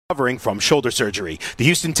recovering from shoulder surgery. The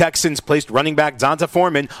Houston Texans placed running back Donta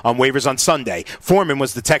Foreman on waivers on Sunday. Foreman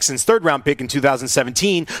was the Texans' third-round pick in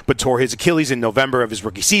 2017, but tore his Achilles in November of his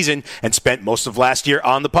rookie season and spent most of last year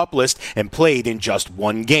on the PUP list and played in just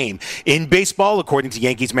one game. In baseball, according to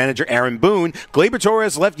Yankees manager Aaron Boone, Gleyber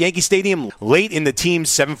Torres left Yankee Stadium late in the team's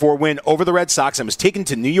 7-4 win over the Red Sox and was taken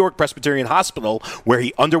to New York Presbyterian Hospital, where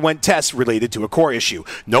he underwent tests related to a core issue.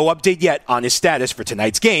 No update yet on his status for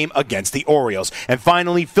tonight's game against the Orioles. And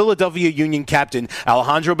finally, Philadelphia Union captain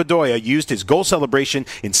Alejandro Bedoya used his goal celebration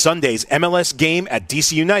in Sunday's MLS game at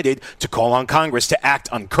DC United to call on Congress to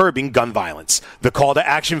act on curbing gun violence. The call to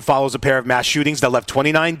action follows a pair of mass shootings that left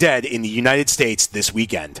 29 dead in the United States this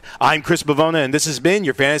weekend. I'm Chris Bavona, and this has been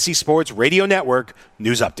your Fantasy Sports Radio Network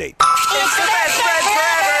News Update.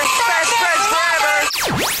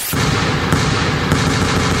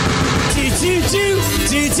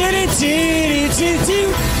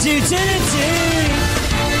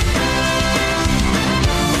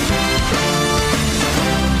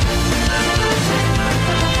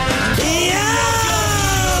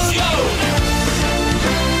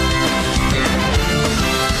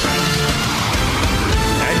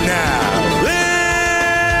 And now,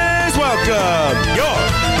 please welcome your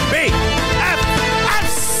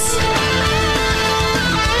BFFs.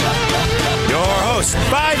 Your host,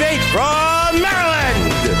 5'8" from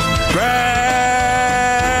Maryland,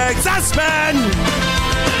 Greg Sussman.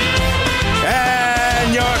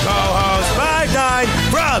 And your co-host, 5'9"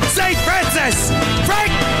 from St. Francis,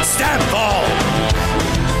 Frank Stample.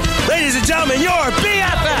 Ladies and gentlemen, your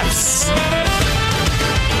BFFs.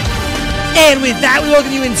 And with that, we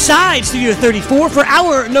welcome you inside Studio 34 for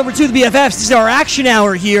hour number 2 of the BFFs. This is our action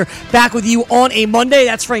hour here, back with you on a Monday.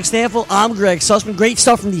 That's Frank Stample. I'm Greg Sussman. Great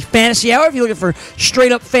stuff from the Fantasy Hour. If you're looking for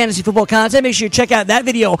straight-up fantasy football content, make sure you check out that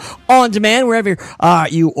video on demand, wherever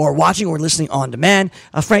you are watching or listening on demand.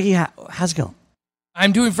 Frankie, how's it going?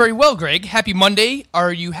 I'm doing very well, Greg. Happy Monday.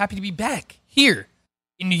 Are you happy to be back here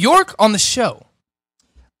in New York on the show?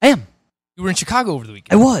 I am. You were in Chicago over the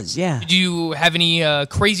weekend. I was, yeah. Did you have any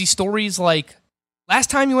crazy stories like last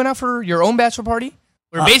time you went out for your own bachelor party?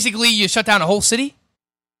 Where basically you shut down a whole city?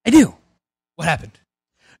 I do. What happened?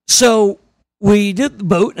 So we did the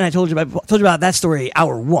boat, and I told you about that story,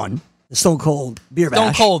 hour 1, the Stone Cold Beer Bash.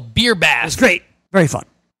 Stone Cold Beer Bash. It was great. Very fun.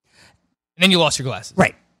 And then you lost your glasses.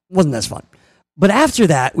 Right. Wasn't as fun. But after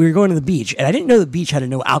that, we were going to the beach, and I didn't know the beach had a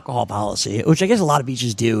no alcohol policy, which I guess a lot of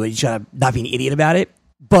beaches do, and you try to not be an idiot about it.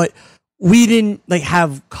 But we didn't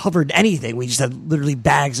have covered anything. We just had literally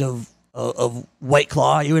bags of White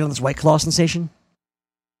Claw. You in on this White Claw sensation?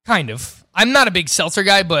 Kind of. I'm not a big seltzer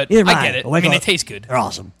guy, but I get it. I mean, they taste good. They're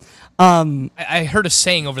awesome. I heard a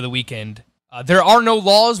saying over the weekend. There are no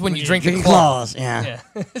laws when you drink a claws. Yeah.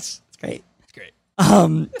 It's great. It's great.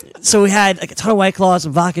 So we had a ton of White Claws,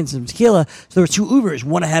 some vodka, and some tequila. So there were 2 Ubers,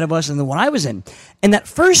 one ahead of us and the one I was in. And that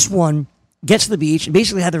first one gets to the beach and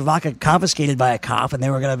basically had their vodka confiscated by a cop, and they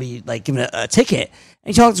were going to be given a ticket.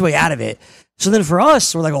 And he talked his way out of it. So then for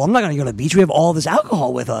us, we're like, well, I'm not going to go to the beach. We have all this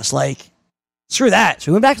alcohol with us. Screw that.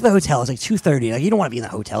 So we went back to the hotel. It's 2:30. You don't want to be in the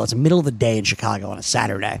hotel. It's the middle of the day in Chicago on a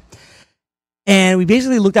Saturday. And we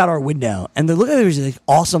basically looked out our window, and there was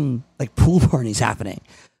awesome pool parties happening.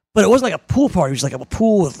 But it wasn't a pool party. It was a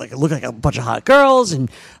pool with it looked like a bunch of hot girls and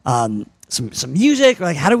some music.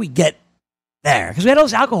 How do we get there? Because we had all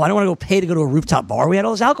this alcohol. I don't want to go pay to go to a rooftop bar. We had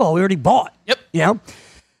all this alcohol we already bought. Yep.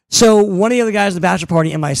 So one of the other guys at the bachelor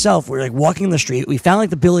party and myself were walking in the street. We found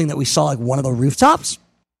the building that we saw one of the rooftops.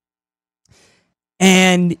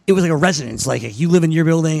 And it was a residence. You live in your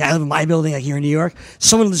building, I live in my building, here in New York.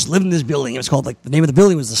 Someone just lived in this building. It was called, the name of the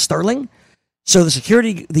building was the Sterling. So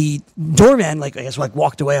the doorman,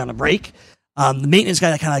 walked away on a break. The maintenance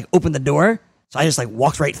guy that kind of opened the door. So I just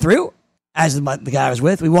walked right through as the guy I was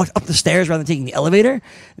with. We walked up the stairs rather than taking the elevator,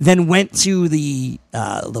 then went to the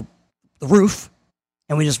roof,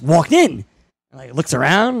 and we just walked in. And, looked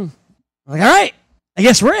around. I'm all right. I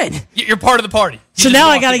guess we're in. You're part of the party. So now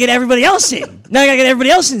I got to get everybody else in. Now I got to get everybody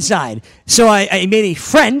else inside. So I made a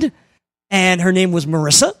friend, and her name was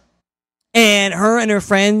Marissa. And her and her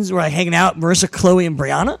friends were hanging out, Marissa, Chloe, and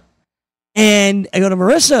Brianna. And I go to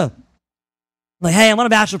Marissa, hey, I'm on a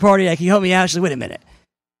bachelor party. Can you help me out? She's like, wait a minute.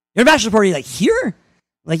 You're at a bachelor party here?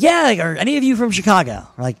 I'm yeah. Are any of you from Chicago?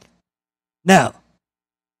 We're no.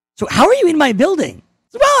 So how are you in my building?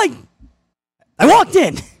 So, well, I walked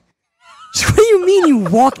in. So what do you mean you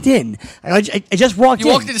walked in? I just walked in.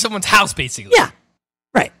 You walked into someone's house, basically. Yeah,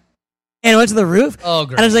 right. And I went to the roof. Oh,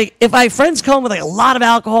 great. And I was if my friends come with a lot of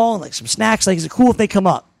alcohol and some snacks, is it cool if they come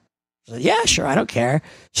up? I was yeah, sure, I don't care.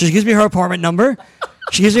 So she gives me her apartment number.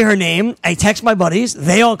 She gives me her name. I text my buddies.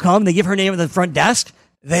 They all come. They give her name at the front desk.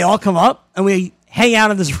 They all come up, and we hang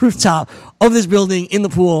out on this rooftop of this building in the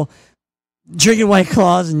pool, drinking White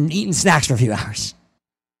Claws and eating snacks for a few hours.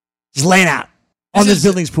 Just laying out on this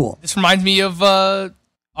building's pool. This reminds me of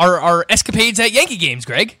our escapades at Yankee games,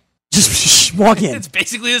 Greg. Just walk in. It's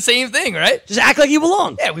basically the same thing, right? Just act like you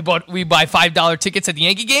belong. Yeah, we buy $5 tickets at the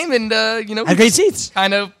Yankee game, and have great seats.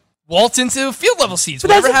 Kind of waltz into field level seats. But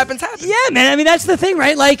Whatever happens. Yeah, man. I mean, that's the thing,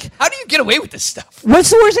 right? Like, how do you get away with this stuff? What's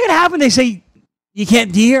the worst that can happen? They say you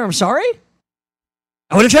can't be here. I'm sorry.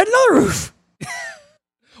 I would have tried another roof.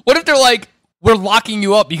 What if they're like, we're locking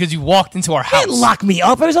you up because you walked into our house? They didn't lock me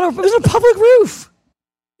up. It was on a public roof.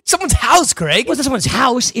 Someone's house, Greg. It wasn't someone's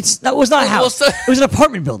house. That was not a house. It was an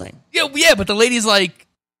apartment building. Yeah, but the lady's like,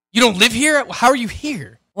 you don't live here? How are you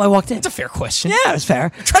here? Well, I walked in. That's a fair question. Yeah, it's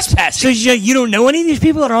fair. You're trespassing. So you don't know any of these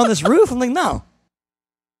people that are on this roof? I'm like, no.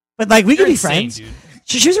 But like, we could be friends. Dude.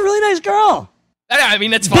 She was a really nice girl. I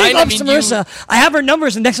mean, that's fine. Big ups to Marissa. I have her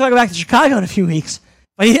numbers, and next time I go back to Chicago in a few weeks,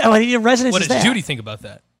 I need a residence. What does Judy think about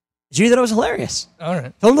that? Judy thought it was hilarious. All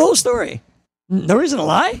right. Told the whole story. No reason to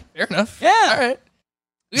lie. Fair enough. Yeah. All right.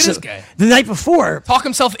 Look at this guy. The night before. Talk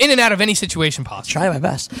himself in and out of any situation possible. Try my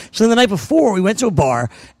best. So the night before, we went to a bar,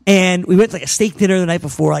 and we went to like a steak dinner the night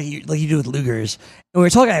before, like you do with Luger's. And we were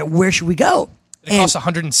talking about where should we go. Did it cost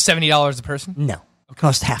 $170 a person? No. It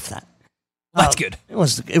cost half that. That's good. It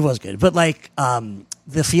was good. But like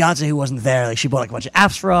the fiance who wasn't there, like she bought like a bunch of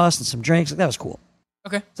apps for us and some drinks. Like that was cool.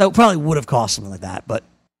 Okay. So it probably would have cost something like that, but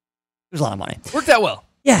it was a lot of money. Worked out well.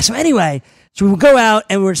 Yeah, so anyway, we would go out,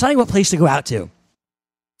 and we were deciding what place to go out to.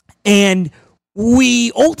 And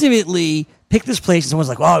we ultimately picked this place, and someone's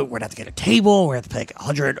like, well, we're going to have to get a table. We're going to have to pay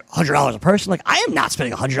like $100 a person. Like, I am not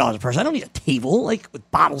spending $100 a person. I don't need a table, like, with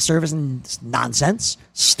bottle service and this nonsense.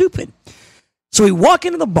 Stupid. So we walk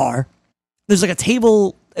into the bar. There's like a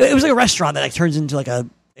table. It was like a restaurant that like turns into like it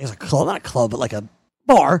was a club, not a club, but like a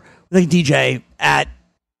bar with like a DJ at,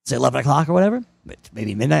 say, 11 o'clock or whatever.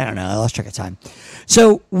 Maybe midnight. I don't know. I lost track of time.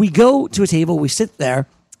 So we go to a table. We sit there.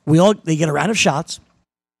 They get a round of shots.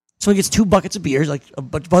 Someone gets 2 buckets of beers, like a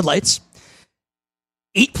bunch of Bud Lights,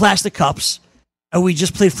 8 plastic cups, and we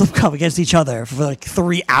just played flip cup against each other for like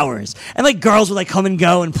 3 hours. And like girls would like come and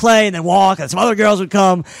go and play and then walk, and some other girls would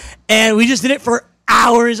come, and we just did it for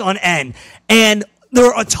hours on end. And there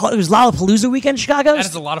were it was Lollapalooza weekend in Chicago. That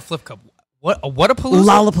is a lot of flip cup. What a Palooza?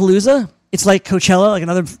 Lollapalooza. It's like Coachella, like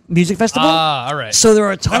another music festival. All right. So there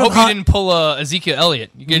were a ton of I hope you didn't pull Ezekiel Elliott.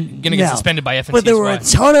 You're going to get suspended by FNCSY. But there were a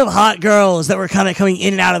ton of hot girls that were kind of coming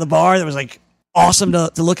in and out of the bar that was like awesome to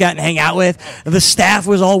look at and hang out with. The staff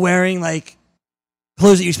was all wearing like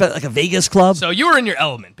clothes that you expect like a Vegas club. So you were in your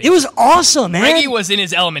element, baby. It was awesome, man. Reggie was in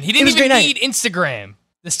his element. He didn't even need Instagram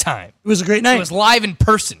this time. It was a great night. It was live in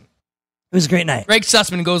person. It was a great night. Greg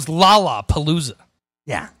Sussman goes Lollapalooza.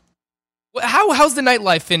 Yeah. How's the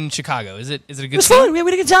nightlife in Chicago? Is it a good time? It was fun. We had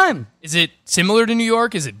a good time. Is it similar to New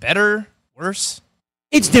York? Is it better? Worse?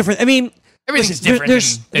 It's different. I mean, everything's different.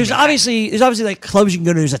 There's obviously like clubs you can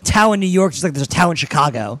go to. There's a Tao in New York, just like there's a Tao in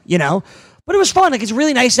Chicago, you know? But it was fun. Like, it's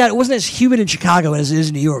really nice that it wasn't as humid in Chicago as it is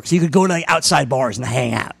in New York. So you could go to like outside bars and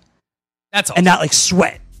hang out. That's awesome. And not like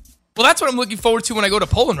sweat. Well, that's what I'm looking forward to when I go to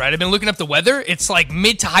Poland, right? I've been looking up the weather. It's like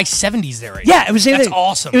mid to high 70s there right now. Yeah, it was That's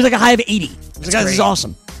awesome. It was like a high of 80. It was like, this is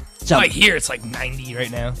awesome. So, right here, it's like 90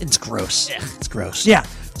 right now. It's gross. Yeah. It's gross. Yeah.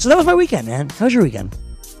 So that was my weekend, man. How was your weekend?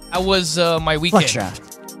 That was my weekend. Flex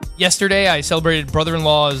draft. Yesterday, I celebrated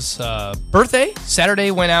brother-in-law's birthday.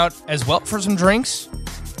 Saturday, went out as well for some drinks.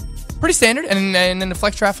 Pretty standard. And then the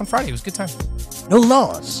flex draft on Friday. It was a good time. No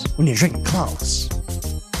laws when you're drinking claws.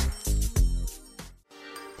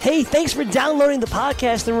 Hey, thanks for downloading the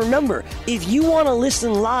podcast. And remember, if you want to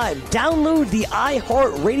listen live, download the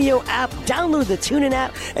iHeartRadio app, download the TuneIn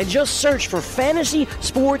app, and just search for Fantasy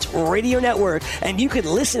Sports Radio Network, and you can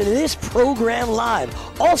listen to this program live.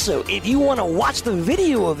 Also, if you want to watch the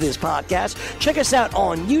video of this podcast, check us out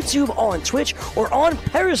on YouTube, on Twitch, or on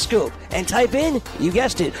Periscope, and type in, you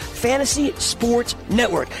guessed it, Fantasy Sports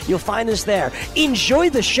Network. You'll find us there. Enjoy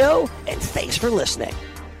the show, and thanks for listening.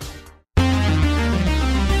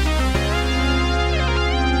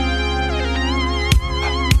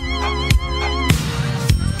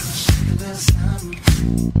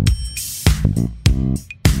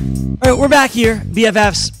 All right, we're back here,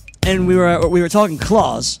 BFFs, and we were talking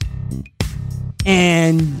claws,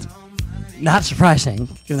 and not surprising,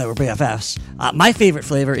 given that we're BFFs, my favorite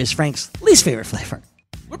flavor is Frank's least favorite flavor.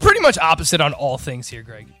 We're pretty much opposite on all things here,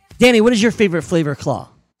 Greg. Danny, what is your favorite flavor claw?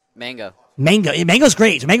 Mango. Mango. Yeah, mango's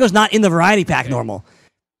great. Mango's not in the variety pack normal.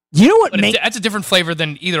 You know what? That's a different flavor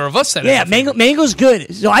than either of us said. Yeah, mango's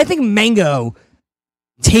good. So I think mango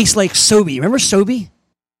tastes like Sobe. Remember Sobe?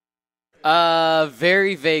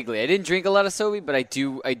 Very vaguely. I didn't drink a lot of Sobe, but I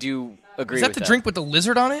do agree Is that with the drink with the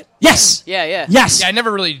lizard on it? Yes. Yeah. Yes. Yeah, I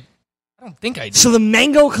don't think I did. So the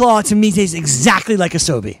mango claw to me tastes exactly like a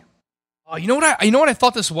Sobe. Oh, you know what I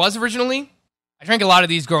thought this was originally? I drank a lot of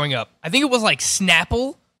these growing up. I think it was like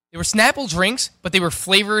Snapple. They were Snapple drinks, but they were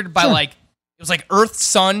flavored by it was like Earth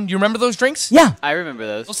Sun. Do you remember those drinks? Yeah. I remember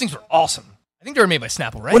those. Those things were awesome. I think they were made by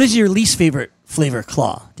Snapple, right? What is your least favorite flavor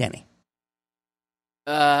claw, Danny?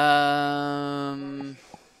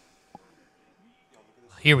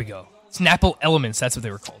 Here we go. Snapple Elements, that's what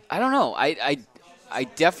they were called. I don't know. I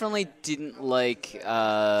definitely didn't like.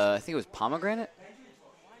 I think it was pomegranate.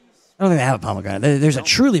 I don't think they have a pomegranate. There's a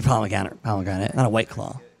truly pomegranate, not a White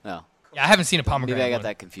Claw. No. Yeah, I haven't seen a pomegranate. Maybe I got one.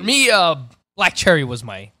 that confused. For me, black cherry was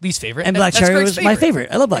my least favorite. And black that's cherry Greg's was my favorite.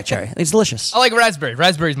 I love black cherry. It's delicious. I like raspberry.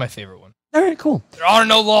 Raspberry's my favorite one. All right, cool. There are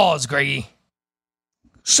no laws, Greggy.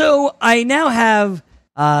 So I now have.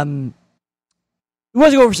 We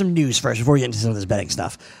want to go over some news first before we get into some of this betting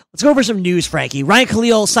stuff. Let's go over some news, Frankie. Ryan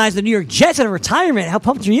Khalil signs the New York Jets out of retirement. How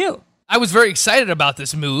pumped are you? I was very excited about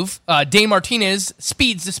this move. Dane Martinez,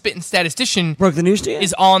 Speeds, the spitting statistician, Broke the news to you?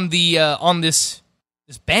 is on the on this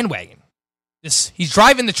bandwagon. He's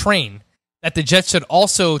driving the train that the Jets should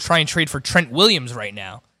also try and trade for Trent Williams right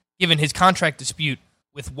now, given his contract dispute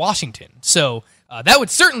with Washington. So that would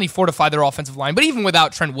certainly fortify their offensive line. But even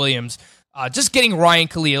without Trent Williams, just getting Ryan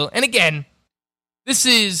Khalil, and again, this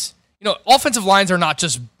is, offensive lines are not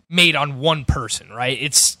just made on one person, right?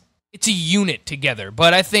 It's a unit together.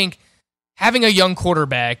 But I think having a young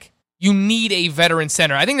quarterback, you need a veteran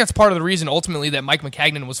center. I think that's part of the reason ultimately that Mike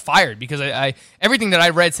McCagnon was fired, because everything that I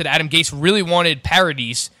read said Adam Gase really wanted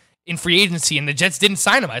Paradis in free agency, and the Jets didn't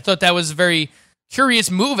sign him. I thought that was a very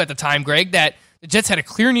curious move at the time, Greg, that the Jets had a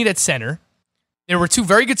clear need at center. There were two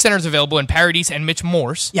very good centers available in Paradis and Mitch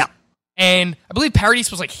Morse. Yeah. And I believe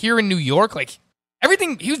Paradis was here in New York.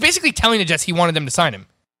 Everything, he was basically telling the Jets he wanted them to sign him.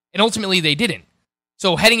 And ultimately they didn't.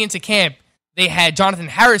 So heading into camp, they had Jonathan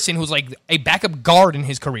Harrison, who's a backup guard in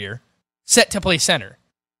his career, set to play center.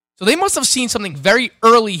 So they must have seen something very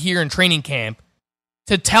early here in training camp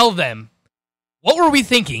to tell them, what were we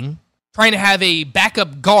thinking, trying to have a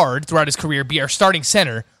backup guard throughout his career be our starting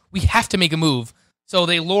center? We have to make a move. So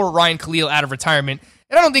they lure Ryan Khalil out of retirement.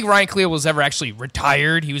 And I don't think Ryan Khalil was ever actually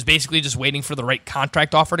retired. He was basically just waiting for the right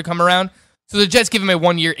contract offer to come around. So the Jets give him a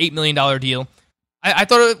 1-year, $8 million deal. I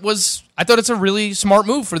thought it's a really smart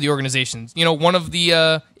move for the organization. One of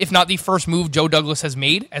the, if not the first move Joe Douglas has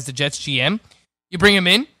made as the Jets GM. You bring him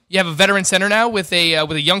in. You have a veteran center now with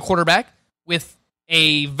a young quarterback, with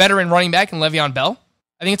a veteran running back in Le'Veon Bell.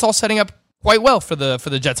 I think it's all setting up quite well for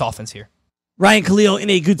the Jets offense here. Ryan Khalil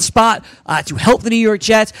in a good spot to help the New York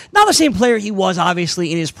Jets. Not the same player he was,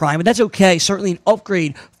 obviously, in his prime, but that's okay. Certainly an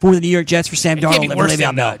upgrade for the New York Jets for Sam Darnold. Can't be worse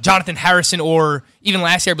than Jonathan Harrison, or even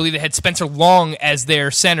last year, I believe they had Spencer Long as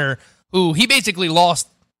their center, who he basically lost,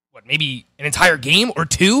 maybe an entire game or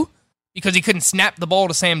two because he couldn't snap the ball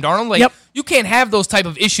to Sam Darnold. You can't have those type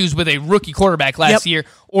of issues with a rookie quarterback last year,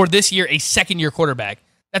 or this year a second-year quarterback.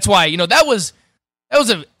 That's why, that was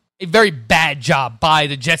a very bad job by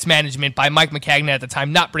the Jets management, by Mike McCagnon at the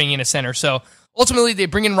time, not bringing in a center. So ultimately, they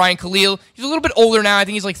bring in Ryan Khalil. He's a little bit older now. I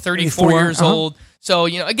think he's 34 years old. So,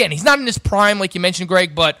 again, he's not in his prime, like you mentioned,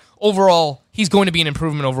 Greg, but overall, he's going to be an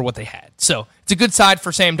improvement over what they had. So it's a good sign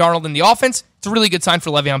for Sam Darnold in the offense. It's a really good sign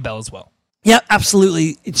for Le'Veon Bell as well. Yeah,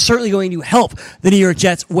 absolutely. It's certainly going to help the New York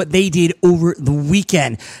Jets, what they did over the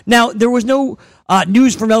weekend. Now, there was no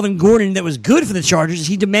news from Melvin Gordon that was good for the Chargers as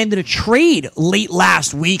he demanded a trade late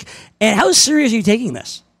last week. And how serious are you taking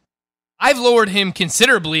this? I've lowered him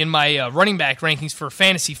considerably in my running back rankings for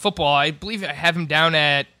fantasy football. I believe I have him down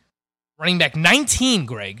at running back 19,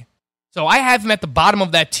 Greg. So I have him at the bottom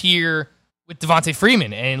of that tier with Devontae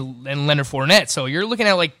Freeman and Leonard Fournette. So you're looking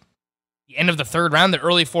at the end of the third round, the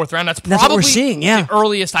early fourth round. That's probably what we're seeing, yeah. The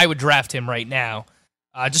earliest I would draft him right now,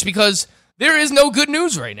 just because there is no good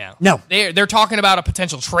news right now. No. They're talking about a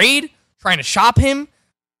potential trade, trying to shop him.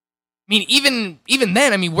 I mean, even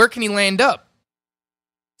then, where can he land up?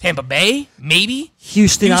 Tampa Bay, maybe.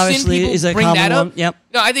 Houston obviously people is a bring common that up. one. Yep.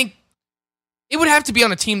 No, I think it would have to be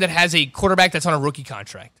on a team that has a quarterback that's on a rookie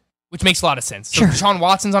contract, which makes a lot of sense. So Sure. Deshaun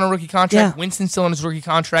Watson's on a rookie contract. Yeah. Winston's still on his rookie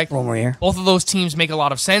contract. One more year. Both of those teams make a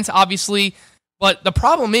lot of sense, obviously. But the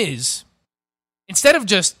problem is, instead of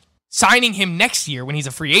just signing him next year when he's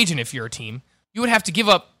a free agent, if you're a team, you would have to give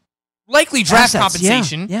up likely draft Assets,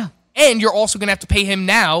 compensation. Yeah. And you're also going to have to pay him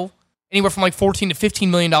now anywhere from $14 to $15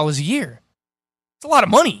 million a year. It's a lot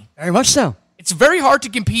of money. Very much so. It's very hard to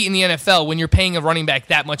compete in the NFL when you're paying a running back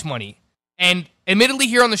that much money. And admittedly,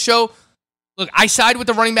 here on the show, Look, I side with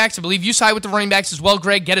the running backs. I believe you side with the running backs as well,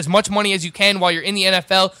 Greg. Get as much money as you can while you're in the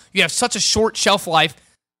NFL. You have such a short shelf life.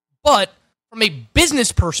 But from a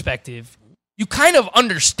business perspective, you kind of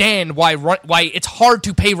understand why it's hard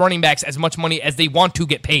to pay running backs as much money as they want to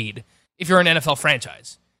get paid if you're an NFL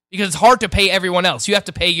franchise. Because it's hard to pay everyone else. You have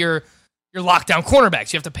to pay your lockdown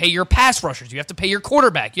cornerbacks. You have to pay your pass rushers. You have to pay your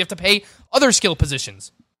quarterback. You have to pay other skill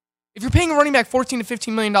positions. If you're paying a running back $14 to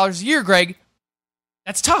 $15 million a year, Greg,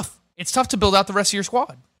 that's tough. It's tough to build out the rest of your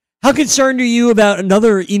squad. How concerned are you about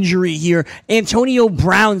another injury here? Antonio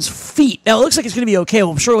Brown's feet. Now, it looks like it's going to be okay.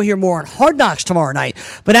 Well, I'm sure we'll hear more on Hard Knocks tomorrow night.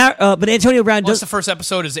 But Antonio Brown does... The first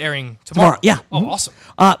episode is airing tomorrow. Yeah. Oh, awesome.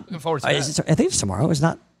 Looking forward to that. I think it's tomorrow. It's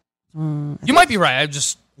not... You might be right. I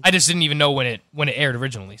just didn't even know when it aired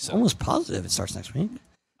originally. So almost positive it starts next week.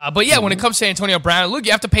 But yeah, when it comes to Antonio Brown, look,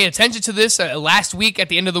 you have to pay attention to this. Last week, at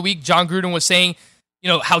the end of the week, John Gruden was saying,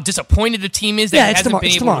 how disappointed the team is that he hasn't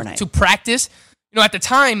been able to practice. At the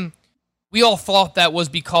time, we all thought that was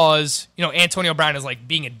because, Antonio Brown is like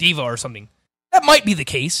being a diva or something. That might be the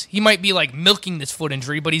case. He might be like milking this foot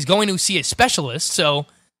injury, but he's going to see a specialist. So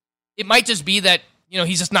it might just be that,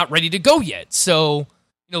 he's just not ready to go yet. So,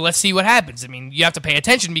 let's see what happens. I mean, you have to pay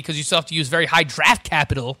attention because you still have to use very high draft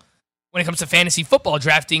capital when it comes to fantasy football,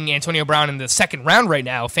 drafting Antonio Brown in the second round right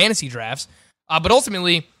now, fantasy drafts. But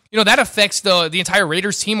ultimately, that affects the entire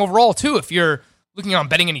Raiders team overall, too. If you're looking on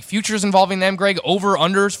betting any futures involving them, Greg,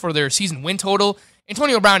 over-unders for their season win total,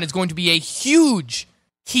 Antonio Brown is going to be a huge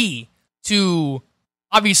key to,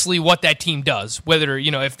 obviously, what that team does. Whether,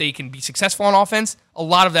 if they can be successful on offense, a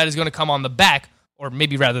lot of that is going to come on the back, or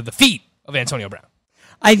maybe rather the feet of Antonio Brown.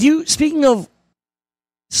 I do, speaking of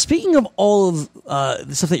all of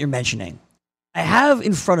the stuff that you're mentioning, I have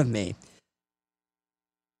in front of me,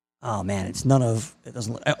 oh man,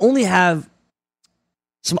 I only have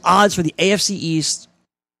some odds for the AFC East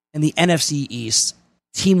and the NFC East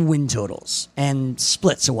team win totals and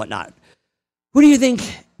splits and whatnot. Who do you think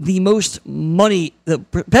the most money, the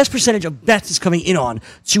best percentage of bets is coming in on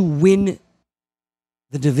to win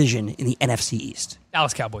the division in the NFC East?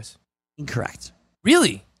 Dallas Cowboys. Incorrect.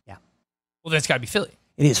 Really? Yeah. Well, that's got to be Philly.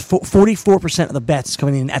 It is 44% of the bets is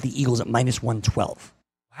coming in at the Eagles at minus 112.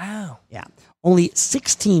 Wow. Yeah. Only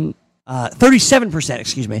 37%,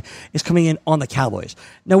 is coming in on the Cowboys.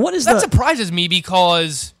 Now, that surprises me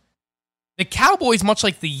because the Cowboys, much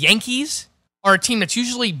like the Yankees, are a team that's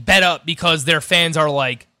usually bet up because their fans are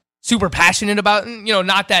like super passionate about,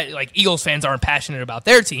 not that like Eagles fans aren't passionate about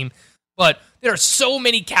their team, but there are so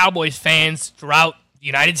many Cowboys fans throughout the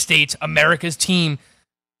United States, America's team.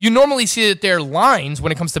 You normally see that their lines,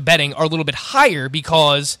 when it comes to betting, are a little bit higher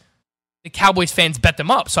because the Cowboys fans bet them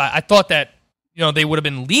up. So I thought that, they would have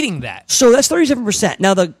been leading that. So that's 37%.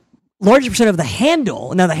 Now, the largest percent of the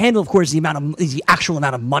handle, of course, is the actual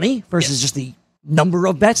amount of money versus just the number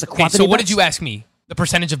of bets, the quantity so of what bets. did you ask me? The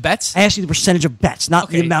percentage of bets? I asked you the percentage of bets, not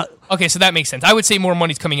the amount. Okay, so that makes sense. I would say more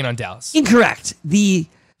money's coming in on Dallas. Incorrect. The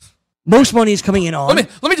most money is coming in on...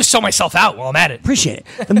 Let me just show myself out while I'm at it. Appreciate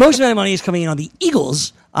it. The most amount of money is coming in on the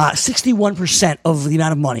Eagles. 61% of the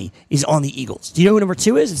amount of money is on the Eagles. Do you know who number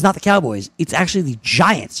 2 is? It's not the Cowboys. It's actually the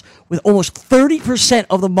Giants, with almost 30%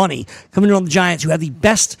 of the money coming in on the Giants, who have the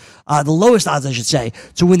best, the lowest odds, I should say,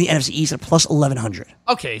 to win the NFC East at plus 1,100.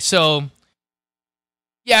 Okay, so...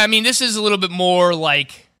 Yeah, I mean, this is a little bit more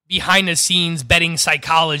like behind-the-scenes betting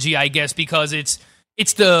psychology, I guess, because it's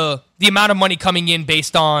the amount of money coming in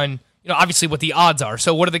based on, obviously what the odds are.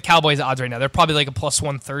 So what are the Cowboys' odds right now? They're probably like a plus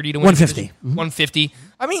 130 to win. 150. 150.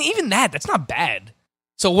 I mean, even that's not bad.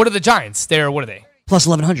 So what are the Giants? What are they? Plus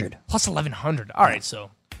 1,100. Plus 1,100. All right,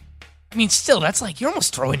 so... I mean, still, that's like, you're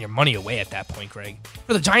almost throwing your money away at that point, Greg.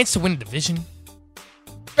 For the Giants to win a division?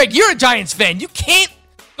 Greg, you're a Giants fan. You can't...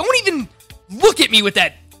 Don't even... Look at me with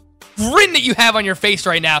that grin that you have on your face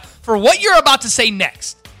right now for what you're about to say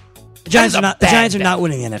next. The Giants are not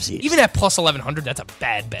winning the NFC East. Even at plus 1,100, that's a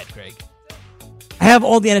bad bet, Greg. I have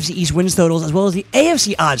all the NFC East wins totals as well as the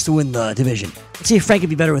AFC odds to win the division. Let's see if Frank could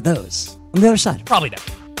be better with those. On the other side. Probably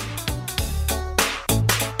not.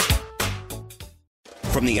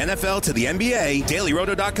 From the NFL to the NBA,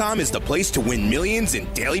 DailyRoto.com is the place to win millions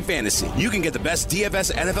in daily fantasy. You can get the best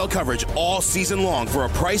DFS NFL coverage all season long for a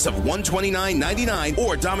price of $129.99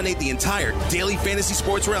 or dominate the entire daily fantasy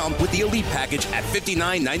sports realm with the Elite Package at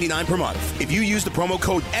 $59.99 per month. If you use the promo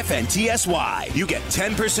code FNTSY, you get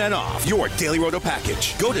 10% off your Daily Roto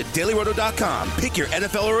package. Go to DailyRoto.com, pick your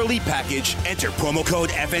NFL or Elite Package, enter promo code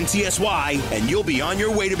FNTSY, and you'll be on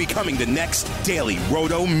your way to becoming the next Daily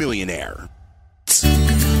Roto millionaire.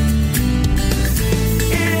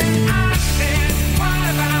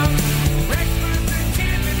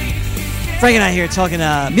 Frank and I here talking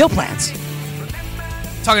meal plans.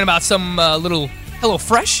 Talking about some little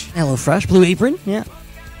HelloFresh. HelloFresh, Blue Apron, yeah.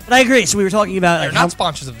 But I agree. So we were talking about They're like, not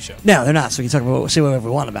sponsors of the show. No, they're not. So we can talk about say whatever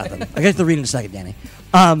we want about them. I get to read in a second, Danny.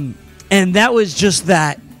 And that was just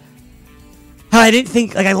that. How I didn't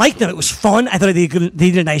think I liked them. It was fun. I thought they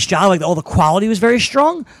did a nice job. Like all the quality was very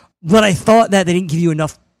strong, but I thought that they didn't give you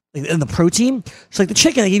enough in the protein. So like the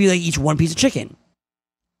chicken, they give you like each one piece of chicken.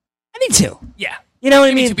 I need two. Yeah. You know what I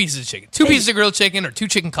Give me mean? 2 pieces of chicken. 2 pieces of grilled chicken or 2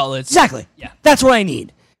 chicken cutlets. Exactly. Yeah. That's what I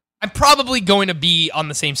need. I'm probably going to be on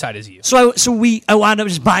the same side as you. So I wound up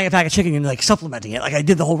just buying a pack of chicken and like supplementing it. Like I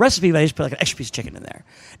did the whole recipe, but I just put like an extra piece of chicken in there.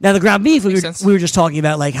 Now the ground beef, we were just talking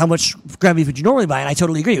about like how much ground beef would you normally buy, and I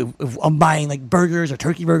totally agree. If I'm buying like burgers or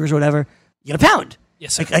turkey burgers or whatever, you get a pound.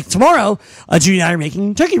 Yes, sir. Like tomorrow, Judy and I are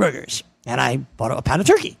making turkey burgers, and I bought a pound of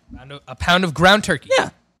turkey. A pound of ground turkey.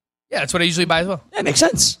 Yeah. Yeah, that's what I usually buy as well. That makes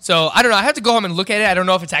sense. So I don't know. I have to go home and look at it. I don't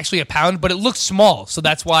know if it's actually a pound, but it looks small. So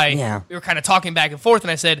that's why we were kind of talking back and forth.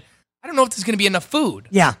 And I said, I don't know if there's going to be enough food.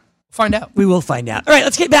 Yeah. We'll find out. We will find out. All right,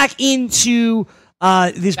 let's get back into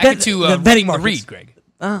this betting markets. Read, Greg.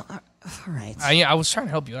 All right. I was trying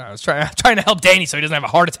to help you out. I was trying to help Danny so he doesn't have a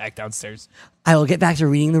heart attack downstairs. I will get back to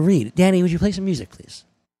reading the read. Danny, would you play some music, please?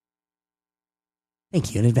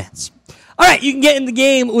 Thank you in advance. All right, you can get in the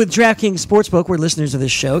game with DraftKings Sportsbook, where listeners of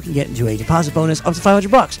this show can get into a deposit bonus up to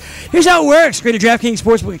 $500. Here's how it works. Create a DraftKings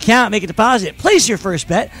Sportsbook account, make a deposit, place your first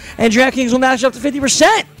bet, and DraftKings will match up to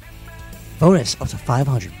 50%. Bonus up to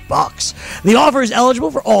 $500. The offer is eligible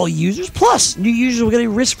for all users, plus new users will get a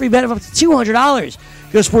risk-free bet of up to $200.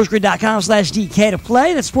 Go to sportsgrid.com/DK to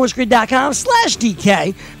play. That's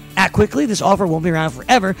sportsgrid.com/DK. Act quickly. This offer won't be around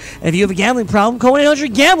forever. And if you have a gambling problem, call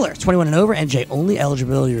 1-800-GAMBLER. 21 and over. NJ only.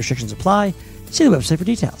 Eligibility restrictions apply. See the website for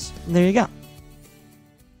details. And there you go.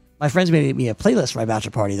 My friends made me a playlist for my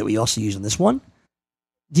bachelor party that we also use on this one.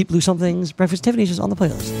 Deep Blue Something's Breakfast Tiffany's is on the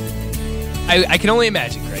playlist. I can only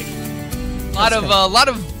imagine, Greg. A lot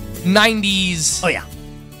of 90s. Oh yeah,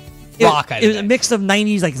 rock. It was a mix of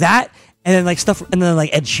 90s like that, and then like stuff, and then like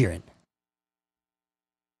Ed Sheeran.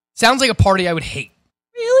 Sounds like a party I would hate.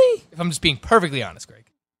 Really? If I'm just being perfectly honest, Greg.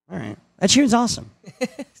 All right, Ed Sheeran's awesome.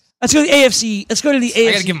 Let's go to the AFC. Let's go to the AFC.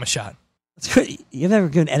 I gotta give him a shot. Let's go. You've never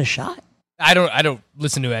given Ed a shot? I don't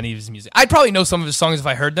listen to any of his music. I'd probably know some of his songs if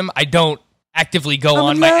I heard them. I don't actively go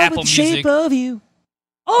on my Apple Music. Shape of you.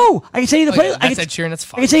 Oh, I can tell you the playlist. That's Ed Sheeran. That's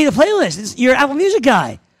fine. I can tell you the playlist. You're an Apple Music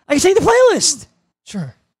guy. I can tell you the playlist.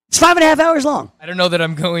 Sure. It's 5.5 hours long. I don't know that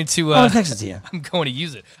I'm going to. I'll text it to you. I'm going to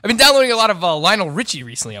use it. I've been downloading a lot of Lionel Richie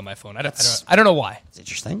recently on my phone. I don't know why. It's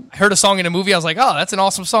interesting. I heard a song in a movie. I was like, oh, that's an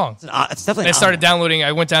awesome song. It's definitely. And I started downloading.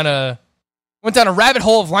 I went down a rabbit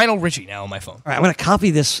hole of Lionel Richie now on my phone. All right, I'm going to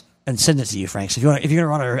copy this and send it to you, Frank. So if you're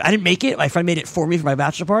going to run I didn't make it. My friend made it for me for my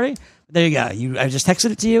bachelor party. But there you go. I just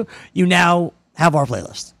texted it to you. You now have our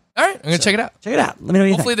playlist. All right, I'm going to check it out. Check it out. Let me know what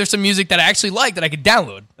you Hopefully think. there's some music that I actually like that I could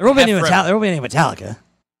download. There won't be any Metallica.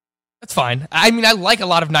 That's fine. I mean, I like a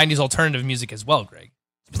lot of 90s alternative music as well, Greg.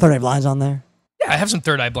 Third Eye Blind's on there. Yeah, I have some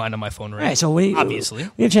Third Eye Blind on my phone, right? All right, so obviously.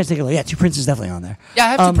 We have a chance to take a look. Yeah, Two Princes definitely on there. Yeah, I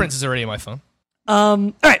have Two Princes already on my phone.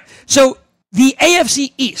 All right, so the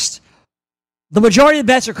AFC East, the majority of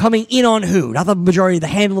the bets are coming in on who? Not the majority, the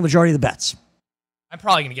majority of the bets. I'm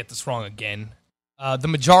probably going to get this wrong again. The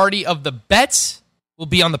majority of the bets will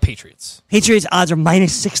be on the Patriots. Patriots odds are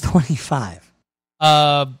minus 625.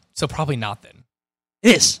 So probably not then.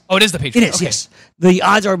 It is. Oh, it is the Patriots. It is, okay. yes. The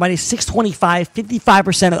odds are minus 625.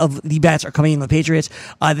 55% of the bets are coming in on the Patriots.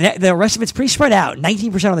 The rest of it's pretty spread out.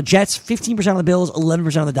 19% on the Jets, 15% on the Bills,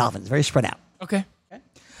 11% on the Dolphins. Very spread out. Okay.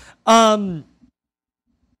 That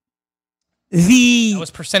was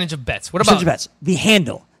percentage of bets. What percentage about of bets? The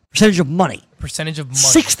handle. Percentage of money. Percentage of money.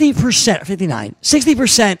 60%, 59.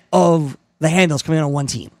 60% of the handle is coming in on one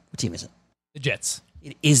team. What team is it? The Jets.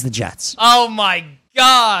 It is the Jets. Oh, my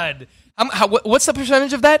God. What's the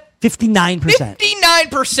percentage of that? 59%.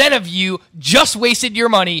 59% of you just wasted your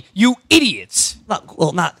money, you idiots. Not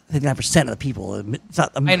 59% of the people. It's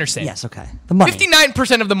not, I understand. Yes, okay. The money.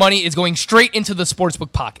 59% of the money is going straight into the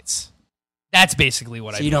sportsbook pockets. That's basically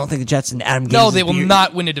what I So you don't think the Jets and Adam Gase... No, they will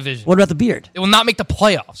not win a division. What about the beard? They will not make the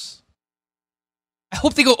playoffs. I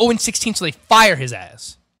hope they go 0-16 so they fire his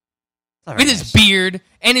ass. With his beard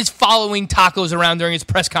and his following tacos around during his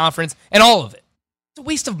press conference and all of it. It's a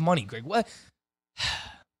waste of money, Greg. What?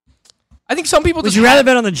 I think some people Would you rather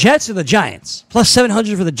bet on the Jets or the Giants? Plus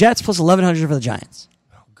 700 for the Jets, plus 1,100 for the Giants.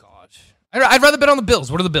 Oh, gosh. I'd rather bet on the Bills.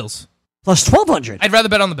 What are the Bills? Plus 1,200. I'd rather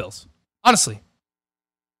bet on the Bills. Honestly.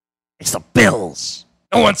 It's the Bills.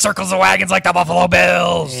 No one circles the wagons like the Buffalo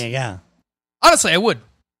Bills. There you go. Honestly, I would.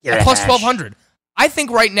 You're plus 1,200. I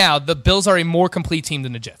think right now the Bills are a more complete team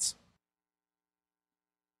than the Jets.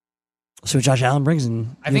 So Josh Allen brings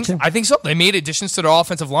in. I think so. They made additions to their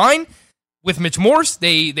offensive line with Mitch Morse.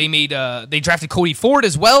 They drafted Cody Ford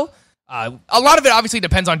as well. A lot of it obviously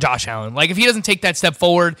depends on Josh Allen. Like if he doesn't take that step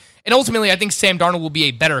forward, and ultimately I think Sam Darnold will be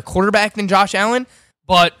a better quarterback than Josh Allen.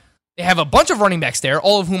 But they have a bunch of running backs there,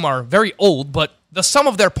 all of whom are very old. But the sum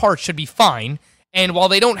of their parts should be fine. And while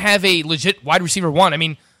they don't have a legit wide receiver one, I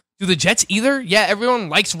mean, do the Jets either? Yeah, everyone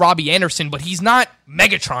likes Robbie Anderson, but he's not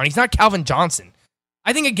Megatron. He's not Calvin Johnson.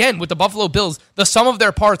 I think, again, with the Buffalo Bills, the sum of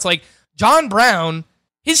their parts, like John Brown,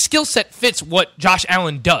 his skill set fits what Josh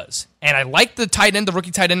Allen does. And I like the tight end, the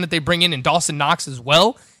rookie tight end that they bring in, and Dawson Knox as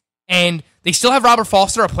well. And they still have Robert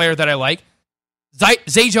Foster, a player that I like.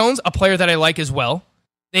 Zay Jones, a player that I like as well.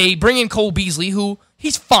 They bring in Cole Beasley, who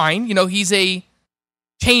he's fine. You know, he's a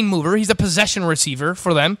chain mover. He's a possession receiver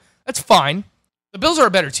for them. That's fine. The Bills are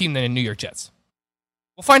a better team than the New York Jets.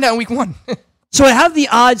 We'll find out in week 1. So I have the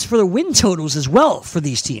odds for the win totals as well for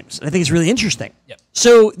these teams. I think it's really interesting. Yep.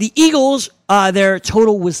 So the Eagles, their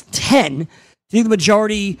total was 10. Do you think the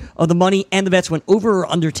majority of the money and the bets went over or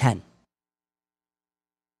under 10?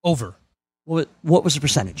 Over. What was the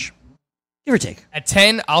percentage? Give or take. At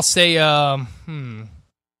 10, I'll say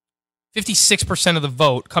 56% of the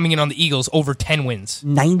vote coming in on the Eagles over 10 wins.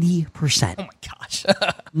 90%. Oh, my gosh.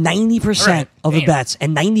 90% right, of the damn. bets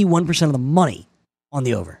and 91% of the money on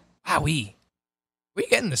the over. Wowee. Where are you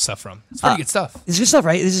getting this stuff from? It's pretty good stuff. This is good stuff,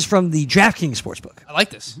 right? This is from the DraftKings Sportsbook. I like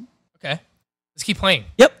this. Okay. Let's keep playing.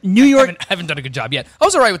 Yep. New York. I haven't done a good job yet. I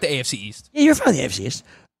was all right with the AFC East. Yeah, you're fine with the AFC East.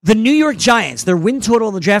 The New York Giants, their win total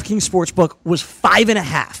on the DraftKings Sportsbook was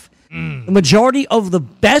 5.5. The majority of the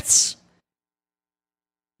bets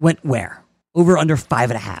went where? Over under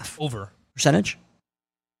 5.5. Over. Percentage?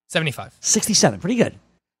 75. 67. Pretty good.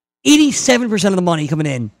 87% of the money coming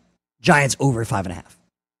in, Giants over 5.5.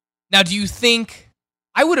 Now, do you think,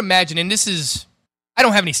 I would imagine, and this is, I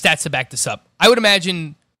don't have any stats to back this up. I would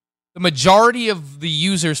imagine the majority of the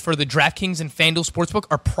users for the DraftKings and FanDuel Sportsbook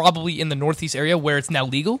are probably in the Northeast area where it's now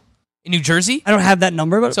legal in New Jersey. I don't have that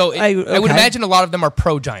number, but So I would imagine a lot of them are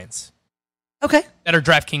pro Giants Okay. that are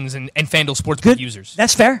DraftKings and FanDuel Sportsbook Good. users.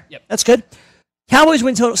 That's fair. Yep. That's good. Cowboys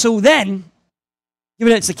win total. So then,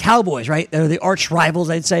 given it's the Cowboys, right? They're the arch rivals,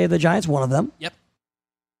 I'd say, of the Giants, one of them. Yep.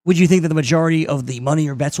 Would you think that the majority of the money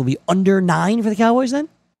or bets will be under 9 for the Cowboys then?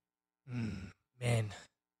 Man,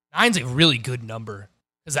 9's a really good number.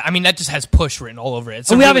 Because, I mean, that just has push written all over it.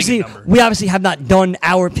 It's a And we really good number. obviously have not done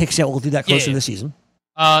our picks yet. We'll do that closer Yeah. to the season.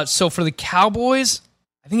 So for the Cowboys,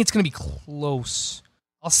 I think it's going to be close.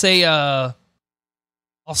 I'll say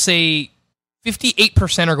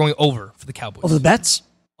 58% are going over for the Cowboys. Of the bets,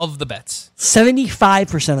 Of the bets.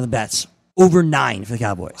 75% of the bets over 9 for the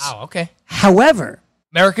Cowboys. Wow, okay. However,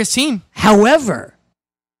 America's team. the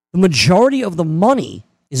majority of the money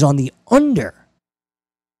is on the under.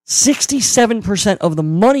 67% of the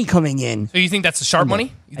money coming in. So you think that's the sharp Under. money?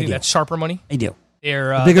 You I think do. that's sharper money? I do.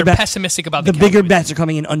 They're bigger bet- pessimistic about the bigger Cowboys, bets are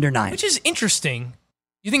coming in under 9. which is interesting.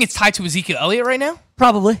 You think it's tied to Ezekiel Elliott right now?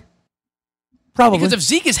 Probably. Because if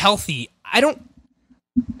Zeke is healthy, I don't.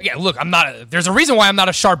 Yeah, look, I'm not. There's a reason why I'm not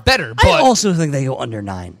a sharp bettor, but I also think they go under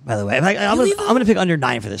 9, by the way. I'm Really, going to pick under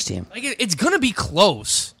 9 for this team. like it's gonna be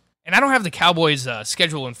close. And I don't have the Cowboys'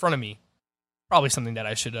 schedule in front of me. Probably something that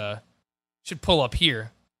I should pull up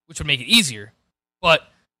here, which would make it easier. But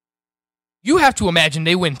you have to imagine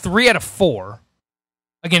they win 3 out of 4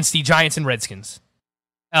 against the Giants and Redskins,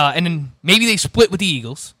 and then maybe they split with the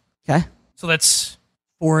Eagles. Okay? So that's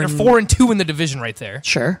 4 they're and 4-2 in the division right there.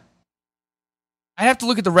 Sure. I have to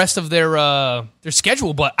look at the rest of their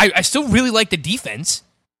schedule, but I still really like the defense.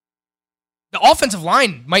 The offensive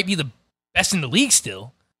line might be the best in the league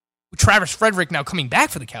still, with Travis Frederick now coming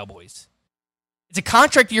back for the Cowboys. It's a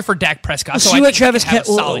contract year for Dak Prescott. We'll so see I what think he Travis can have a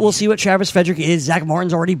solid we'll year. see what Travis Frederick is. Zach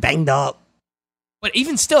Martin's already banged up. But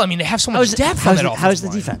even still, I mean, they have so much depth on that offensive how's the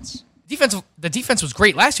line. defense? The defense was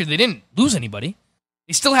great last year. They didn't lose anybody.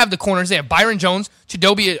 They still have the corners. They have Byron Jones,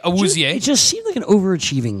 Chidobe Awuzie. It just seemed like an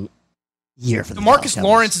overachieving year for the Marcus Cowboys.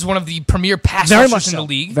 Lawrence is one of the premier pass Very rushers much in so. the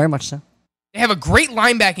league. Very much so. They have a great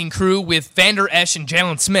linebacking crew with Vander Esch and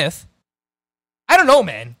Jalen Smith. I don't know,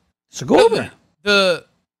 man. So go over it.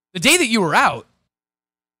 The day that you were out,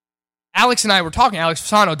 Alex and I were talking. Alex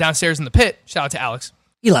Fasano downstairs in the pit. Shout out to Alex.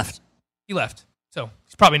 He left. He left. So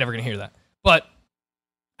he's probably never going to hear that. But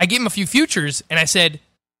I gave him a few futures, and I said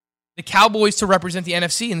the Cowboys to represent the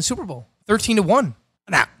NFC in the Super Bowl, 13-1.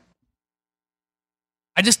 I'm out.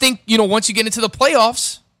 I just think, once you get into the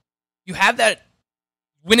playoffs, you have that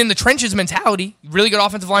win in the trenches mentality. Really good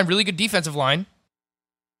offensive line, really good defensive line.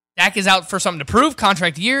 Dak is out for something to prove.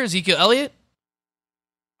 Contract year, Ezekiel Elliott.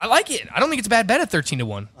 I like it. I don't think it's a bad bet at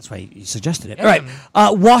 13-1. That's why you suggested it. Yeah,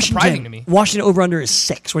 All right. surprising to me. Washington over-under is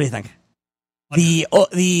 6. What do you think?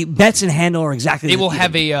 The bets and handle are exactly They will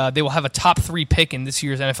even. have a top 3 pick in this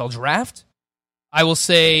year's NFL draft. I will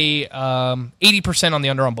say 80% on the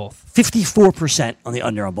under on both. 54% on the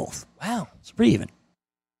under on both. Wow. It's pretty even.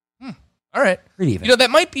 All right. Pretty even. You know, that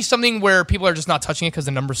might be something where people are just not touching it because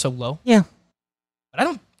the number's so low. Yeah. But I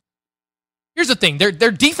don't. Here's the thing: their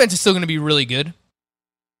defense is still going to be really good.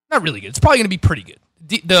 Not really good. It's probably going to be pretty good.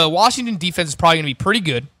 The Washington defense is probably going to be pretty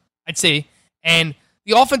good, I'd say. And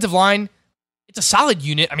the offensive line, it's a solid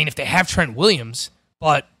unit. I mean, if they have Trent Williams,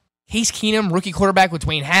 but Case Keenum, rookie quarterback with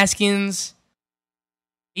Dwayne Haskins,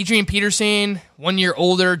 Adrian Peterson, 1 year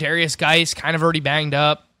older, Darius Geis, kind of already banged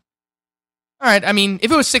up. All right. I mean,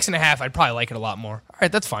 if it was 6.5, I'd probably like it a lot more. All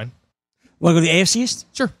right, that's fine. Want to go to the AFC East?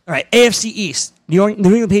 Sure. All right, AFC East. New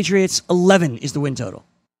England Patriots, 11 is the win total.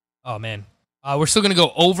 Oh, man. We're still going to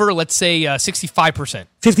go over, let's say, 65%.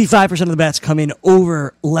 55% of the bets come in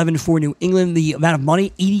over 11 for New England. The amount of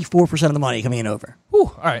money, 84% of the money coming in over.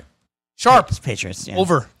 Whew, all right. Sharp. It's Patriots. Yeah.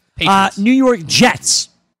 Over. Patriots. New York Jets,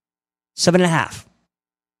 7.5.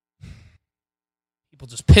 People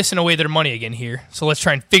just pissing away their money again here. So let's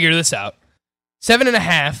try and figure this out.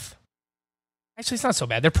 7.5. Actually, it's not so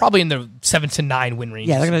bad. They're probably in the 7 to 9 win range.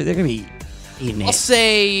 Yeah, they're gonna be 8 and 8. I'll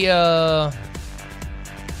say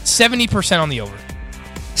 70% on the over.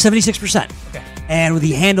 76%. Okay. And with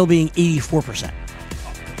the handle being 84%.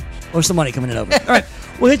 Most of the money coming in over. All right.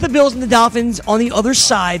 We'll hit the Bills and the Dolphins on the other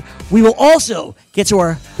side. We will also get to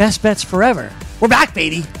our best bets forever. We're back,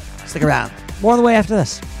 baby. Stick around. More on the way after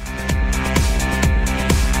this.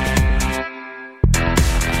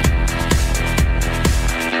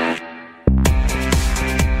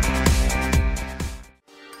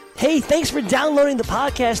 Hey, thanks for downloading the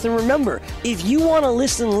podcast. And remember, if you want to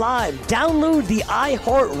listen live, download the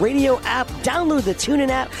iHeartRadio app, download the TuneIn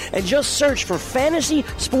app, and just search for Fantasy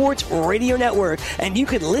Sports Radio Network, and you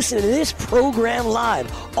can listen to this program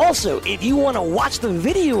live. Also, if you want to watch the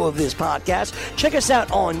video of this podcast, check us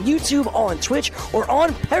out on YouTube, on Twitch, or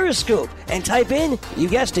on Periscope, and type in, you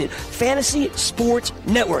guessed it, Fantasy Sports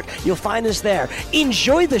Network. You'll find us there.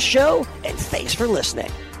 Enjoy the show, and thanks for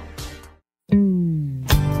listening.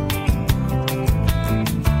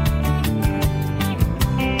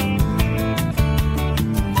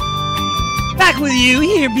 Back with you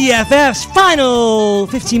here, BFFs. Final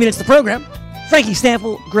 15 minutes of the program. Frankie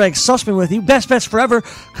Stample, Greg Sussman with you. Best bets forever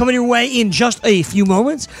coming your way in just a few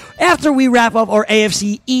moments. After we wrap up our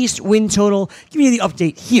AFC East win total, give you the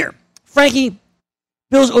update here. Frankie,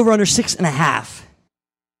 Bills over under 6.5. What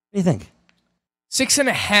do you think?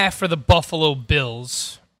 6.5 for the Buffalo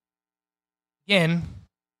Bills. Again,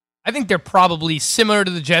 I think they're probably similar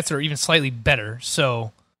to the Jets or even slightly better.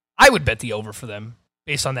 So I would bet the over for them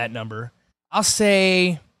based on that number. I'll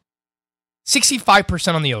say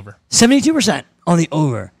 65% on the over. 72% on the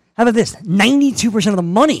over. How about this? 92% of the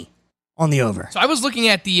money on the over. So I was looking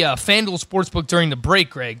at the FanDuel Sportsbook during the break,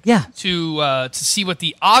 Greg. Yeah. To see what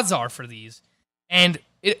the odds are for these. And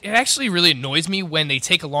it actually really annoys me when they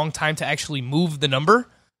take a long time to actually move the number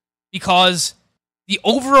because the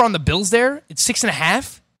over on the Bills there, it's 6.5.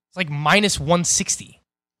 It's like minus 160.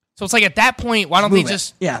 So it's like at that point, why don't they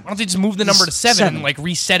just move the number to 7 and like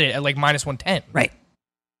reset it at like minus 110? Right.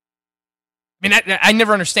 I mean, I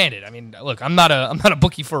never understand it. I mean, look, I'm not a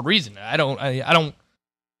bookie for a reason. I don't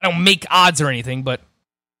make odds or anything, but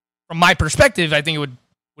from my perspective, I think wouldn't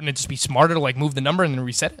it just be smarter to like move the number and then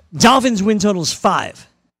reset it? Dolphins win total is 5.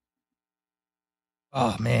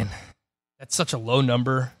 Oh man, that's such a low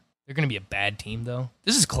number. They're going to be a bad team though.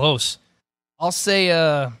 This is close. I'll say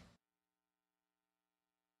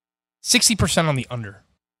 60% on the under.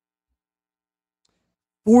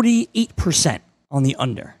 48% on the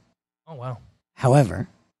under. Oh, wow. However,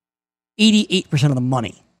 88% of the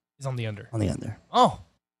money is on the under. On the under. Oh,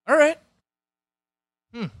 all right.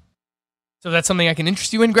 So that's something I can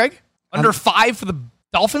interest you in, Greg? Under 5 for the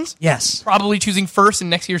Dolphins? Yes. Probably choosing first in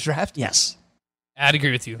next year's draft? Yes. I'd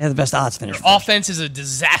agree with you. They have the best odds finish. Their offense is a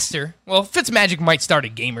disaster. Well, Fitzmagic might start a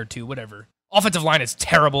game or two, whatever. Offensive line is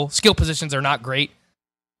terrible. Skill positions are not great.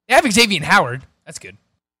 They have Xavier Howard. That's good.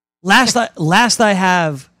 Last I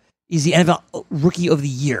have is the NFL Rookie of the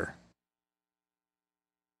Year.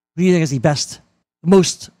 Who do you think is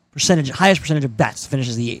highest percentage of bets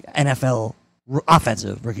finishes the NFL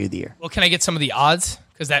Offensive Rookie of the Year? Well, can I get some of the odds?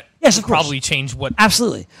 Because that will probably change what.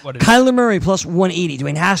 Absolutely. What it is. Kyler Murray plus 180,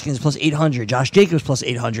 Dwayne Haskins plus 800, Josh Jacobs plus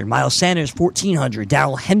 800, Miles Sanders 1,400,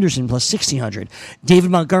 Darrell Henderson plus 1,600,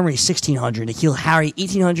 David Montgomery 1,600, N'Keal Harry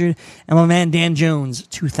 1,800, and my man Dan Jones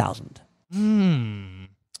 2,000.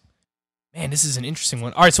 Man, this is an interesting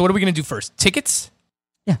one. All right, so what are we going to do first? Tickets?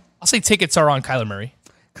 Yeah. I'll say tickets are on Kyler Murray.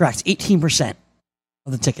 Correct. 18%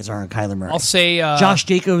 of the tickets are on Kyler Murray. I'll say Josh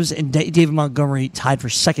Jacobs and David Montgomery tied for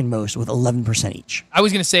second most with 11% each. I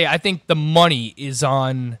was going to say I think the money is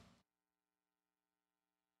on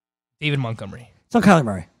David Montgomery. It's on Kyler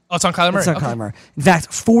Murray. Oh, it's on Kyler Murray? It's on Kyler Murray. In fact,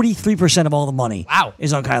 43% of all the money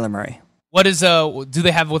is on Kyler Murray. What is do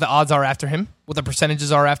they have what the odds are after him? What the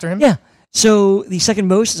percentages are after him? Yeah. So the second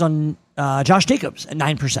most is on Josh Jacobs at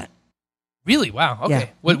 9%. Really? Wow. Okay.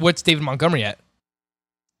 Yeah. What's David Montgomery at?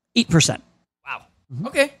 8%. Wow.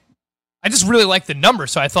 Okay. I just really like the number,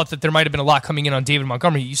 so I thought that there might have been a lot coming in on David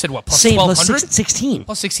Montgomery. You said what, plus Same, 1,200? plus 16.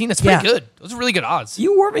 Plus 16? That's pretty good. Those are really good odds.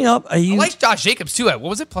 You warming up? Are you? I like Josh Jacobs, too, at, what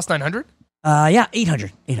was it, plus 900? Yeah,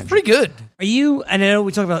 800. Pretty good. Are you, and I know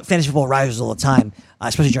we talk about fantasy football risers all the time,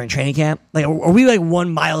 especially during training camp. Like, are we like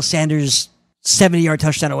one Miles Sanders 70-yard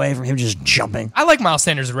touchdown away from him just jumping? I like Miles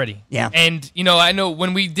Sanders already. Yeah. And, I know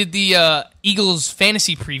when we did the Eagles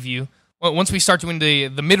fantasy preview, once we start doing the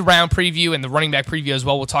mid-round preview and the running back preview as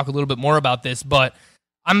well, we'll talk a little bit more about this. But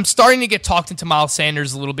I'm starting to get talked into Miles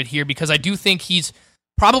Sanders a little bit here because I do think he's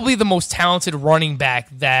probably the most talented running back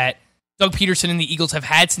that Doug Peterson and the Eagles have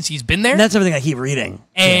had since he's been there. And that's everything I keep reading.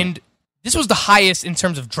 And this was the highest in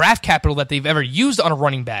terms of draft capital that they've ever used on a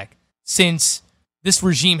running back since this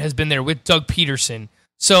regime has been there with Doug Peterson.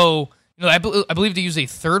 So, I believe they used a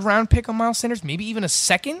third-round pick on Miles Sanders, maybe even a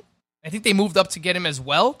second. I think they moved up to get him as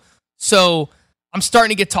well. So I'm starting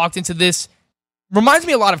to get talked into this. Reminds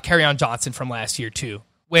me a lot of Kerryon Johnson from last year, too,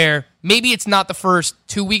 where maybe it's not the first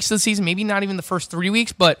 2 weeks of the season, maybe not even the first 3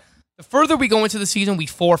 weeks, but the further we go into the season, week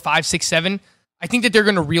 4, 5, 6, 7, I think that they're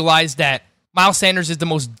going to realize that Miles Sanders is the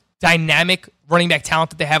most dynamic running back talent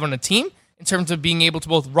that they have on the team in terms of being able to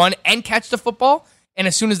both run and catch the football. And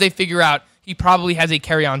as soon as they figure out, he probably has a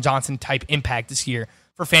Kerryon Johnson type impact this year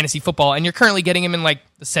for fantasy football. And you're currently getting him in like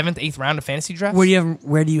the 7th, 8th round of fantasy drafts.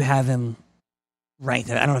 Where do you have him ranked?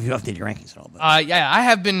 I don't know if you updated your rankings at all. But. Yeah, I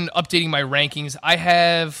have been updating my rankings. I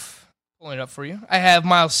have, pulling it up for you, I have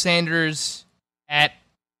Miles Sanders at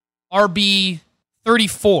RB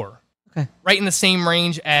 34. Okay. Right in the same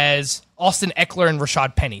range as Austin Eckler and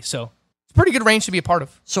Rashad Penny. So it's a pretty good range to be a part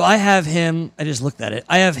of. So I have him, I just looked at it.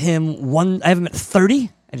 I have him at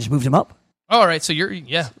 30. I just moved him up. All right, so you're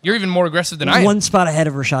even more aggressive than I am. One spot ahead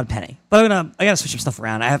of Rashad Penny. But I gotta switch some stuff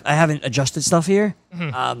around. I haven't adjusted stuff here.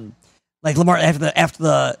 Mm-hmm. Like Lamar after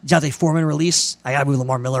the Jonte Foreman release, I gotta move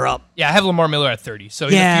Lamar Miller up. Yeah, I have Lamar Miller at 30, so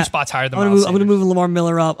he's a few spots higher than Miles Sanders. I'm gonna move Lamar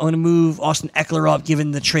Miller up. I'm gonna move Austin Eckler up,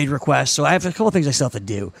 given the trade request. So I have a couple of things I still have to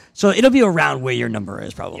do. So it'll be around where your number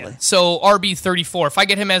is probably. Yeah. So RB 34. If I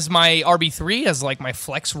get him as my RB 3, as like my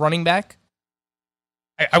flex running back,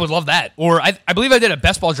 I would love that. Or I believe I did a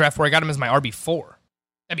best ball draft where I got him as my RB 4.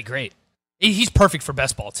 That'd be great. He's perfect for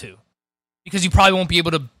best ball too, because you probably won't be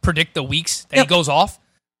able to predict the weeks that he goes off.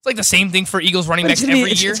 It's like the same thing for Eagles running backs every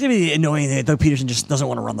year. It's going to be annoying that Doug Peterson just doesn't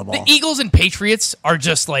want to run the ball. The Eagles and Patriots are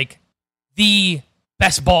just like the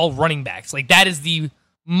best ball running backs. Like that is the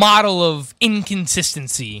model of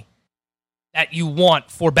inconsistency that you want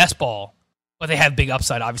for best ball, but they have big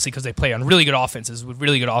upside, obviously, because they play on really good offenses with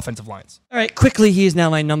really good offensive lines. All right, quickly, he is now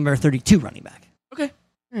my number 32 running back. Okay.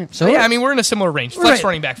 So yeah, I mean, we're in a similar range. Flex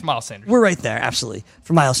running back for Miles Sanders. We're right there, absolutely,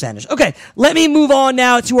 for Miles Sanders. Okay, let me move on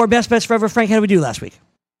now to our best bets forever. Frank, how did we do last week?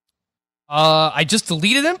 I just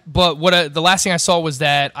deleted them, but the last thing I saw was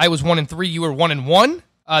that I was 1-3, you were 1-1.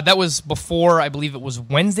 That was before, I believe it was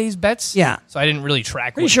Wednesday's bets. Yeah. So I didn't really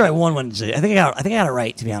track. Pretty sure I won Wednesday. I think I got it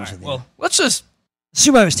right, to be honest with you. Well, let's just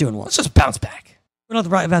assume I was 2-1. Let's just bounce back. We don't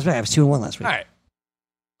have to bounce back. I was 2-1 last week. All right.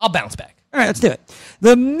 I'll bounce back. All right, let's do it.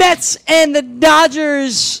 The Mets and the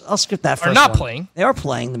Dodgers. I'll skip that first are not one. playing. They are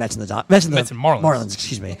playing, the Mets and the Mets and Marlins. Marlins,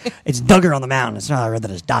 excuse me. It's Duggar on the mound. It's not I read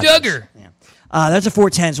that as Dodgers. Duggar. Yeah. That's a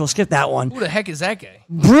 4-10, so we'll skip that one. Who the heck is that guy?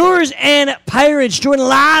 Brewers and Pirates. Jordan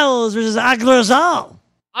Lyles versus Agrazal.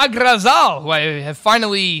 Agrazal, who I have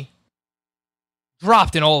finally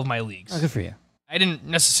dropped in all of my leagues. Oh, good for you. I didn't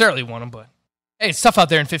necessarily want him, but hey, it's tough out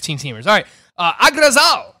there in 15-teamers. All right.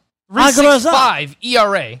 Agrazal. 3.65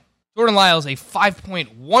 ERA. Jordan Lyles, a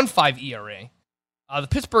 5.15 ERA. The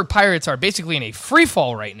Pittsburgh Pirates are basically in a free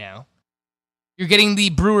fall right now. You're getting the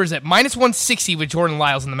Brewers at minus 160 with Jordan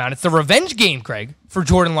Lyles in the mound. It's the revenge game, Craig, for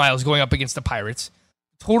Jordan Lyles going up against the Pirates.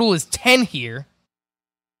 Total is 10 here.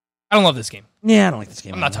 I don't love this game. Yeah, I don't like this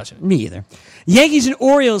game. I'm not touching it. Me either. Yankees and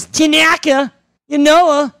Orioles. Tanaka.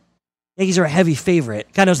 Yankees are a heavy favorite.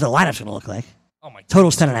 God knows what the lineup's going to look like. Oh my!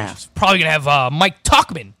 Total's 10.5. Probably going to have Mike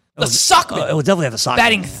Tauchman, the Sockman. It will definitely have the Sockman.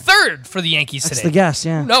 Batting third for the Yankees That's today. the guess,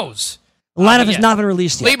 yeah. Who knows? The lineup has not been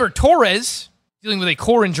released yet. Gleyber Torres, dealing with a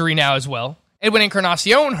core injury now as well. Edwin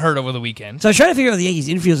Encarnacion hurt over the weekend. So I was trying to figure out what the Yankees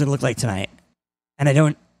infield is going to look like tonight, and I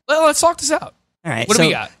don't. Well, let's talk this out. All right, What do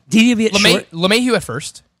we got? Didi will be at short. LeMahieu at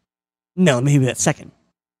first. No, LeMahieu will be at second.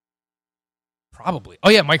 Probably. Oh,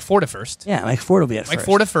 yeah, Mike Ford at first. Yeah, Mike Ford will be at first. Mike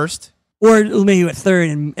Ford at first. Or LeMahieu at third,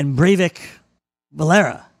 and Breivik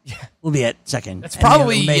Valera will be at second. That's and then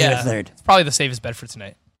probably, LeMahieu yeah. at third. It's probably the safest bet for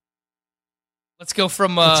tonight. Let's go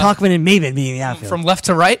from Talkman and Maven being the outfield. from left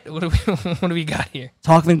to right. What do we got here?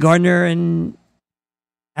 Talkman, Gardner, and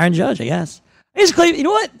Aaron Judge, I guess. I guess Gleyber, you know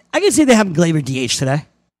what? I can say they have Gleyber DH today.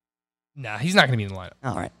 Nah, he's not going to be in the lineup.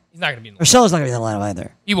 All right. He's not going to be in the lineup. Urcelo's not going to be in the lineup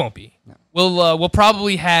either. He won't be. No. We'll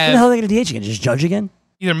probably Who the hell have are they going to DH again? Just Judge again?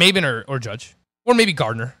 either Maven or Judge. Or maybe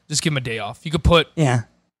Gardner. Just give him a day off. You could put Yeah.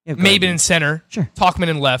 Maven in center, Sure. Talkman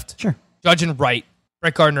in left, Sure. Judge in right,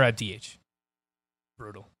 Brett Gardner at DH.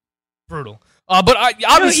 Brutal. But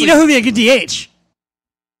obviously... You know who'd be a good DH?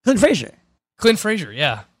 Clint Frazier. Clint Frazier,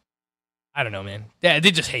 yeah. I don't know, man. They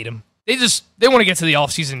just hate him. They want to get to the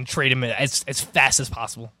offseason and trade him as fast as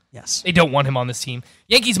possible. Yes. They don't want him on this team.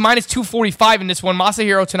 Yankees minus 245 in this one.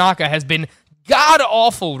 Masahiro Tanaka has been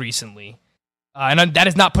god-awful recently. And that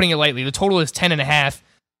is not putting it lightly. The total is 10.5.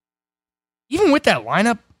 Even with that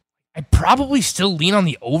lineup, I probably still lean on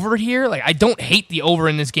the over here. Like, I don't hate the over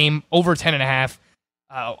in this game, over 10.5.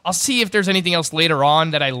 I'll see if there's anything else later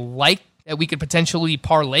on that I like that we could potentially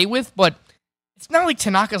parlay with, but it's not like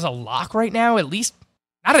Tanaka's a lock right now, at least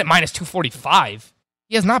not at minus 245.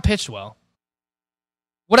 He has not pitched well.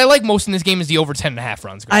 What I like most in this game is the over 10.5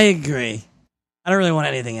 runs. I agree. I don't really want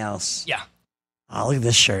anything else. Yeah. Oh, look at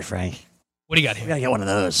this shirt, Frank. What do you got We here? got to get one of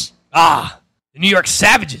those. The New York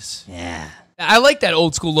Savages. Yeah. I like that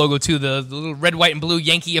old school logo, too, the little red, white, and blue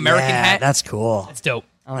Yankee American hat. That's cool. That's dope.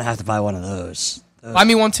 I'm going to have to buy one of those. Buy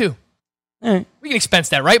me one, too. All right. We can expense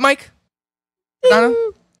that, right, Mike? Ding. Donna?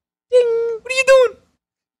 Ding. What are you doing?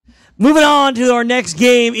 Moving on to our next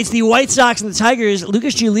game. It's the White Sox and the Tigers.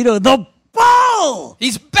 Lucas Giolito, the ball!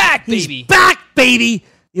 He's back, baby. He's back, baby!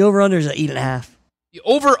 The over-under is at 8.5. The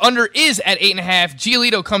over-under is at 8.5.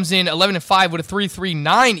 Giolito comes in 11-5 with a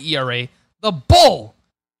 3.39 ERA. The Bull,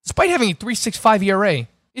 despite having a 3.65 ERA,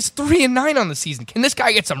 is 3-9 on the season. Can this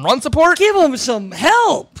guy get some run support? Give him some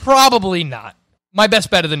help! Probably not. My best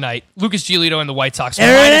bet of the night, Lucas Giolito and the White Sox.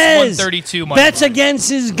 There it is. 132 money Bets line. against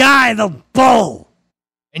his guy, the Bull.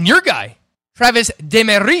 And your guy, Travis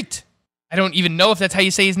Demerit. I don't even know if that's how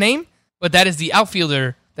you say his name, but that is the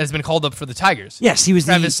outfielder that has been called up for the Tigers. Yes, he was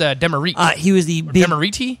Travis Demerit. he was the big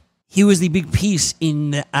Demeriti? He was the big piece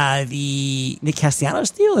in the Nick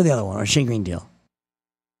Castellanos deal or the other one, or Shane Green deal.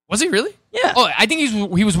 Was he really? Yeah. Oh, I think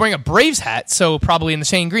he was wearing a Braves hat, so probably in the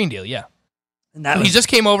Shane Green deal, yeah. And that He was, just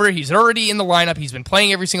came over. He's already in the lineup. He's been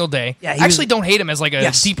playing every single day. Yeah, I he actually was- don't hate him as like a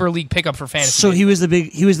Yes. deeper league pickup for fantasy. so he was the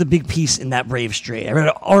big piece in that Braves trade. I read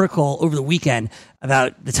an article over the weekend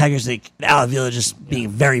about the Tigers, like Al Avila just being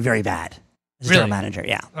very, very bad as a Really? general manager.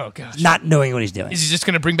 Yeah. Oh gosh. Not knowing what he's doing. Is he just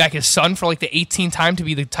going to bring back his son for like the 18th time to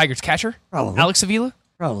be the Tigers catcher? Probably. Alex Avila?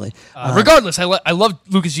 Probably. Regardless, I love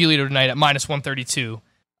Lucas Giolito tonight at minus 132.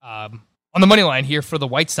 On the money line here for the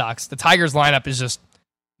White Sox, the Tigers lineup is just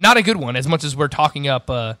not a good one as much as we're talking up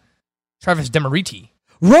Travis Demeriti.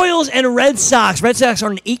 Royals and Red Sox. Red Sox are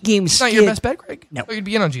on an 8-game It's skid. not your best bet, Greg? No. I thought you'd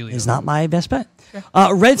be in on Giolito. Is not my best bet.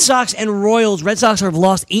 Red Sox and Royals. Red Sox have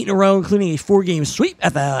lost 8 in a row, including a 4-game sweep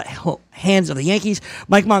at the hands of the Yankees.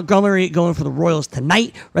 Mike Montgomery going for the Royals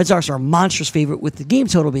tonight. Red Sox are a monstrous favorite with the game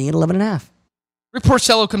total being at 11.5. Rick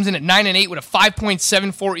Porcello comes in at 9-8 with a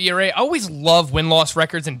 5.74 ERA. I always love win-loss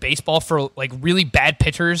records in baseball for like really bad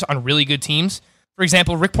pitchers on really good teams. For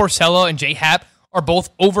example, Rick Porcello and Jay Happ are both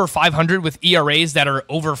over 500 with ERAs that are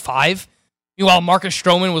over 5. Meanwhile, Marcus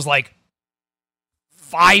Stroman was like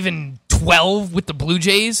 5-12 with the Blue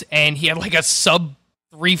Jays, and he had like a sub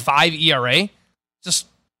 3.5 ERA. Just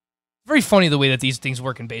very funny the way that these things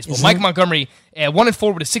work in baseball. Isn't Mike it? Montgomery,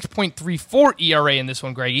 1-4 with a 6.34 ERA in this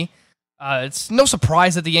one, Greggy. It's no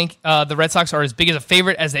surprise that the Red Sox are as big as a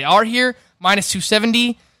favorite as they are here, minus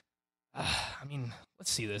 270. I mean,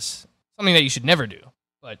 let's see this. Something that you should never do.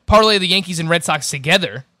 But parlay the Yankees and Red Sox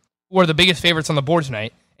together, who are the biggest favorites on the board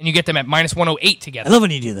tonight, and you get them at minus 108 I together. love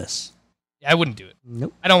when you do this. Yeah, I wouldn't do it.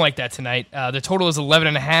 Nope. I don't like that tonight. The total is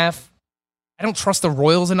 11.5. I don't trust the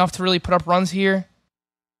Royals enough to really put up runs here.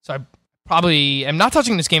 So I probably am not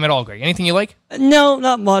touching this game at all, Greg. Anything you like? No,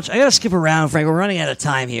 not much. I got to skip around, Frank. We're running out of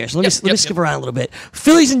time here. So let me skip around a little bit.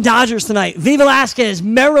 Phillies and Dodgers tonight. Vinny Velasquez,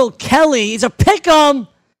 Merrill Kelly. It's a pick-em.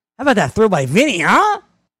 How about that throw by Vinny, huh?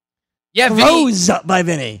 Yeah, Throws up by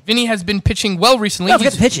Vinny. Vinny has been pitching well recently. No,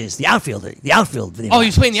 forget the pitches. The outfielder. The outfield. Vinny Oh, he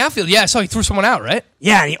was Velasquez. playing the outfield. Yeah, I saw he threw someone out, right?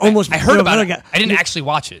 Yeah, and he almost. I heard about another it. guy- I didn't actually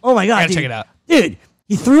watch it. Oh my god, I gotta dude. check it out. Dude,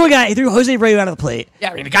 He threw Jose Abreu out of the plate.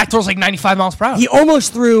 Yeah, I mean, the guy throws like 95 miles per hour. He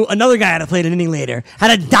almost threw another guy out of the plate an inning later.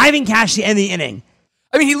 Had a diving catch to end the inning.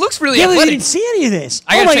 I mean, he looks really You athletic. didn't see any of this.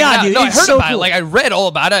 I Oh gotta my check it god, out. dude! No, I It's heard so about it. cool. Like, I read all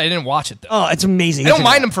about it. I didn't watch it though. Oh, it's amazing. I don't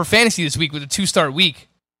mind him for fantasy this week with a 2-start week.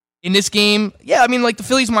 In this game, yeah, I mean, like the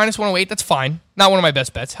Phillies minus 108, that's fine. Not one of my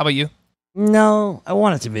best bets. How about you? No, I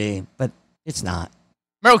want it to be, but it's not.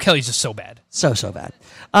 Merrill Kelly's just so bad. So bad.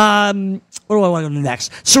 What do I want to go to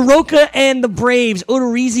next? Soroka and the Braves.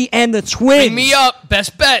 Odorizzi and the Twins. Bring me up.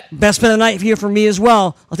 Best bet. Best bet of the night here for me as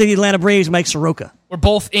well. I'll take the Atlanta Braves, Mike Soroka. We're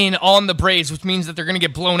both in on the Braves, which means that they're going to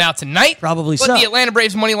get blown out tonight. Probably but so. The Atlanta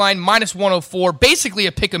Braves money line minus 104. Basically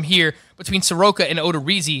a pick 'em here between Soroka and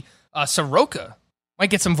Odorizzi. Soroka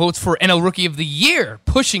might get some votes for NL Rookie of the Year,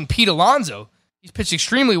 pushing Pete Alonso. He's pitched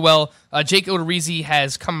extremely well. Jake Odorizzi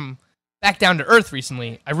has come back down to earth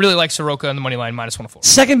recently. I really like Soroka on the money line minus 104.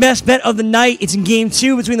 Second best bet of the night. It's in Game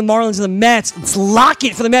 2 between the Marlins and the Mets. Let's lock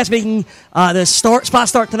it for the Mets, making the spot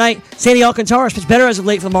start tonight. Sandy Alcantara pitched better as of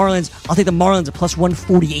late for the Marlins. I'll take the Marlins at plus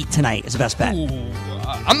 148 tonight as the best bet. Ooh,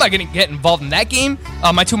 I'm not going to get involved in that game.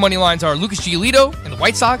 My two money lines are Lucas Giolito and the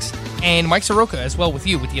White Sox, and Mike Soroka as well with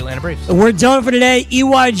you with the Atlanta Braves. We're done for today.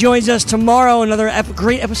 EY joins us tomorrow. Another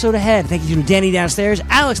great episode ahead. Thank you to Danny downstairs,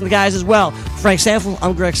 Alex and the guys as well. Frank Sanfel,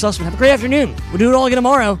 I'm Greg Sussman. Have a great afternoon. We'll do it all again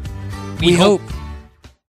tomorrow. We hope.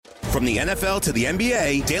 From the NFL to the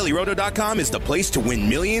NBA, DailyRoto.com is the place to win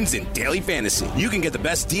millions in daily fantasy. You can get the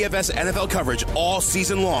best DFS NFL coverage all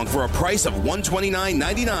season long for a price of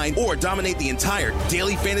 $129.99 or dominate the entire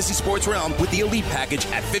daily fantasy sports realm with the Elite Package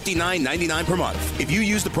at $59.99 per month. If you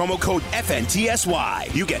use the promo code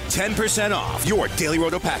FNTSY, you get 10% off your Daily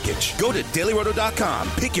Roto package. Go to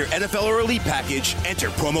DailyRoto.com, pick your NFL or Elite Package, enter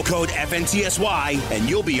promo code FNTSY, and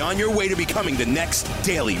you'll be on your way to becoming the next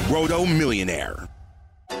Daily Roto millionaire.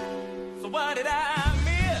 What did I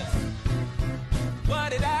miss?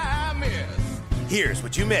 What did I miss? Here's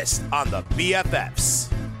what you missed on the BFFs.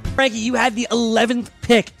 Frankie, you had the 11th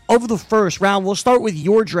pick of the first round. We'll start with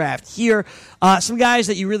your draft here. Some guys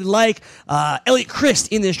that you really like. Elliot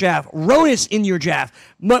Christ in this draft. Ronis in your draft.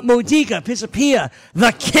 Modica, Pisapia,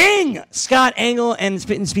 the King, Scott Engel, and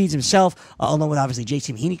Spittin' Speeds himself, along with obviously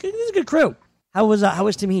J.T. Heaney. This is a good crew. How was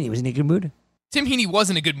Tim Heaney? Was he in a good mood? Tim Heaney was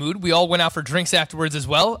in a good mood. We all went out for drinks afterwards as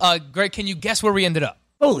well. Greg, can you guess where we ended up?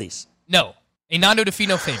 Foley's. No. A Nando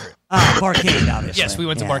DeFino favorite. Barcade, obviously. Yes, we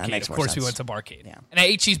went to That Barcade. makes Of more course, we sense. went to Barcade. Yeah. And I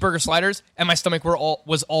ate cheeseburger sliders, and my stomach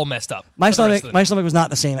was all messed up. My for the rest stomach, of my stomach was not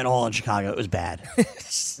the same at all in Chicago. It was bad. It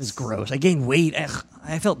was gross. I gained weight. Ugh,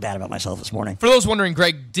 I felt bad about myself this morning. For those wondering,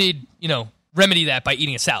 Greg did, remedy that by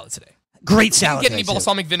eating a salad today. Great salad. Didn't get any today, too.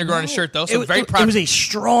 balsamic vinegar on his shirt, though, so very proud. It was a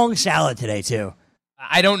strong salad today, too.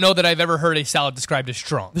 I don't know that I've ever heard a salad described as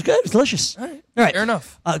strong. It was good. It was delicious. All right. Fair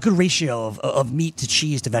enough. Good ratio of meat to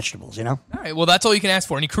cheese to vegetables, All right, well, that's all you can ask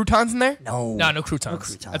for. Any croutons in there? No. No croutons. No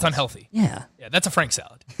croutons. That's unhealthy. Yeah. Yeah, that's a Frank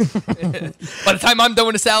salad. By the time I'm done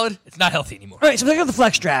with a salad, it's not healthy anymore. All right, so we're going to the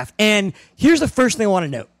flex draft, and here's the first thing I want to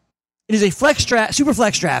note. It is a flex draft, super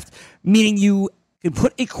flex draft, meaning you can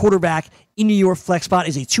put a quarterback into your flex spot.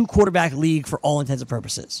 It's a 2-quarterback league for all intents and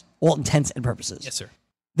purposes. All intents and purposes. Yes, sir.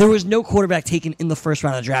 There was no quarterback taken in the first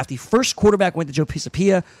round of the draft. The first quarterback went to Joe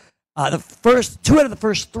Pisapia. The first 2 out of the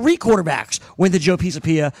first 3 quarterbacks went to Joe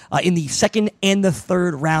Pisapia in the second and the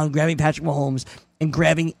third round, grabbing Patrick Mahomes and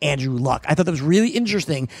grabbing Andrew Luck. I thought that was really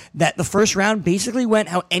interesting that the first round basically went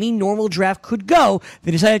how any normal draft could go.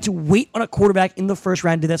 They decided to wait on a quarterback in the first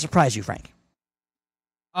round. Did that surprise you, Frank?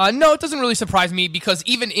 No, it doesn't really surprise me because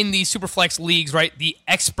even in these Superflex leagues, right, the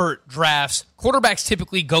expert drafts, quarterbacks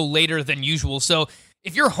typically go later than usual. So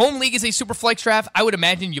if your home league is a Superflex draft, I would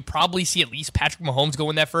imagine you probably see at least Patrick Mahomes go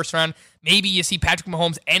in that first round. Maybe you see Patrick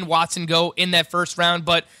Mahomes and Watson go in that first round.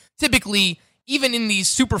 But typically, even in these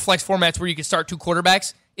Superflex formats where you can start 2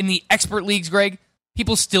 quarterbacks, in the expert leagues, Greg,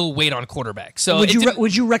 people still wait on quarterbacks. So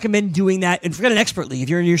would you recommend doing that? And forget an expert league. If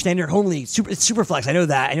you're in your standard home league, it's super flex. I know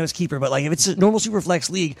that. I know it's keeper, but like if it's a normal super flex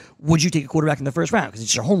league, would you take a quarterback in the first round? Because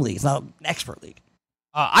it's your home league. It's not an expert league.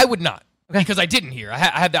 I would not. Okay. Because I didn't here. I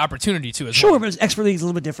had the opportunity to as well. Sure, but expert league is a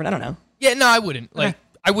little bit different. I don't know. Yeah, no, I wouldn't. Like,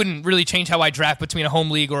 I wouldn't really change how I draft between a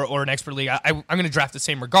home league or an expert league. I'm going to draft the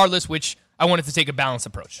same regardless, which I wanted to take a balanced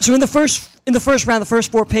approach. So in the first round, the first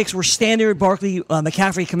 4 picks were Standard, Barkley,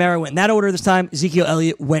 McCaffrey, Kamara went in that order this time. Ezekiel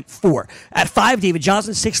Elliott went 4. At 5, David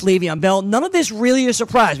Johnson, 6, Le'Veon Bell. None of this really a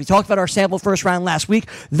surprise. We talked about our sample first round last week.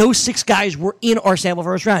 Those 6 guys were in our sample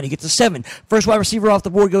first round. You get to 7. First wide receiver off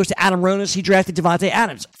the board goes to Adam Ronis. He drafted Devontae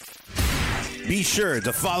Adams. Be sure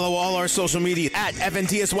to follow all our social media at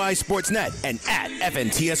FNTSY Sportsnet and at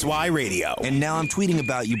FNTSY Radio. And now I'm tweeting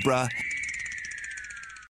about you, bruh.